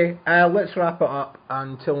 Okay, let's wrap it up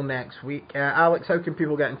until next week. Alex, how can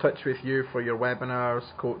people get in touch with you for your webinars,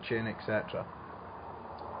 coaching, etc.?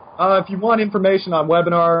 If you want information on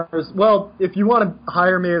webinars, well, if you want to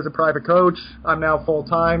hire me as a private coach, I'm now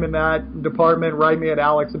full-time in that department. Write me at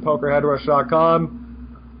alex@pokerheadrush.com.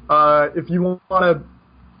 If you want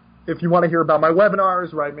to hear about my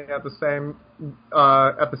webinars, write me at the same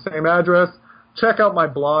address. Check out my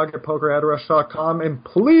blog at pokerheadrush.com, and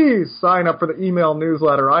please sign up for the email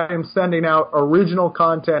newsletter. I am sending out original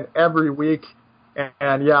content every week,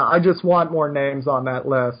 and yeah, I just want more names on that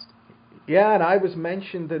list. Yeah, and I was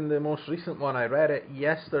mentioned in the most recent one. I read it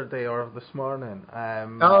yesterday or this morning.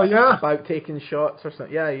 Oh, yeah? About taking shots or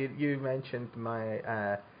something. Yeah, you mentioned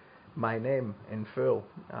my name in full,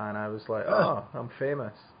 and I was like, oh, I'm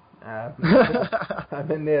famous. I'm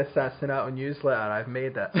in the Assassinato newsletter. I've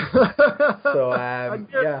made it. So I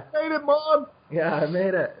made it, Mom. Yeah, I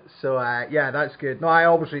made it. So yeah, that's good. No, I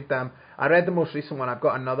always read them. I read the most recent one. I've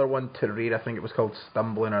got another one to read. I think it was called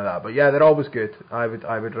Stumbling or that. But yeah, they're always good. I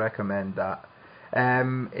would recommend that.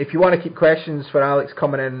 If you want to keep questions for Alex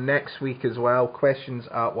coming in next week as well,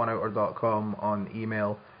 questions@oneouter.com on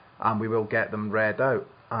email, and we will get them read out.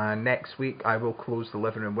 Next week I will close the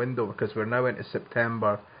living room window because we're now into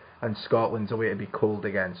September. And Scotland's away to be cold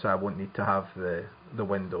again, so I won't need to have the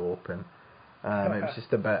window open. It was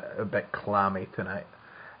just a bit clammy tonight.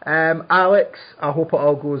 Alex, I hope it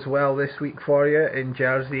all goes well this week for you in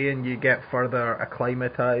Jersey, and you get further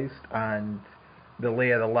acclimatised and the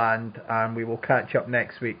lay of the land. And we will catch up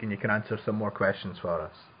next week, and you can answer some more questions for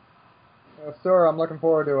us. Yes, sir. I'm looking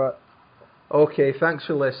forward to it. Okay, thanks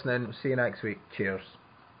for listening. See you next week. Cheers.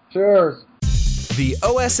 Cheers. The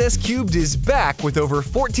OSS Cubed is back with over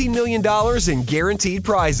 $14 million in guaranteed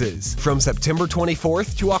prizes from September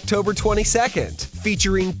 24th to October 22nd,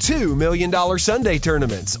 featuring $2 million Sunday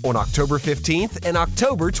tournaments on October 15th and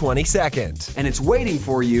October 22nd. And it's waiting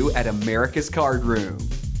for you at America's Card Room.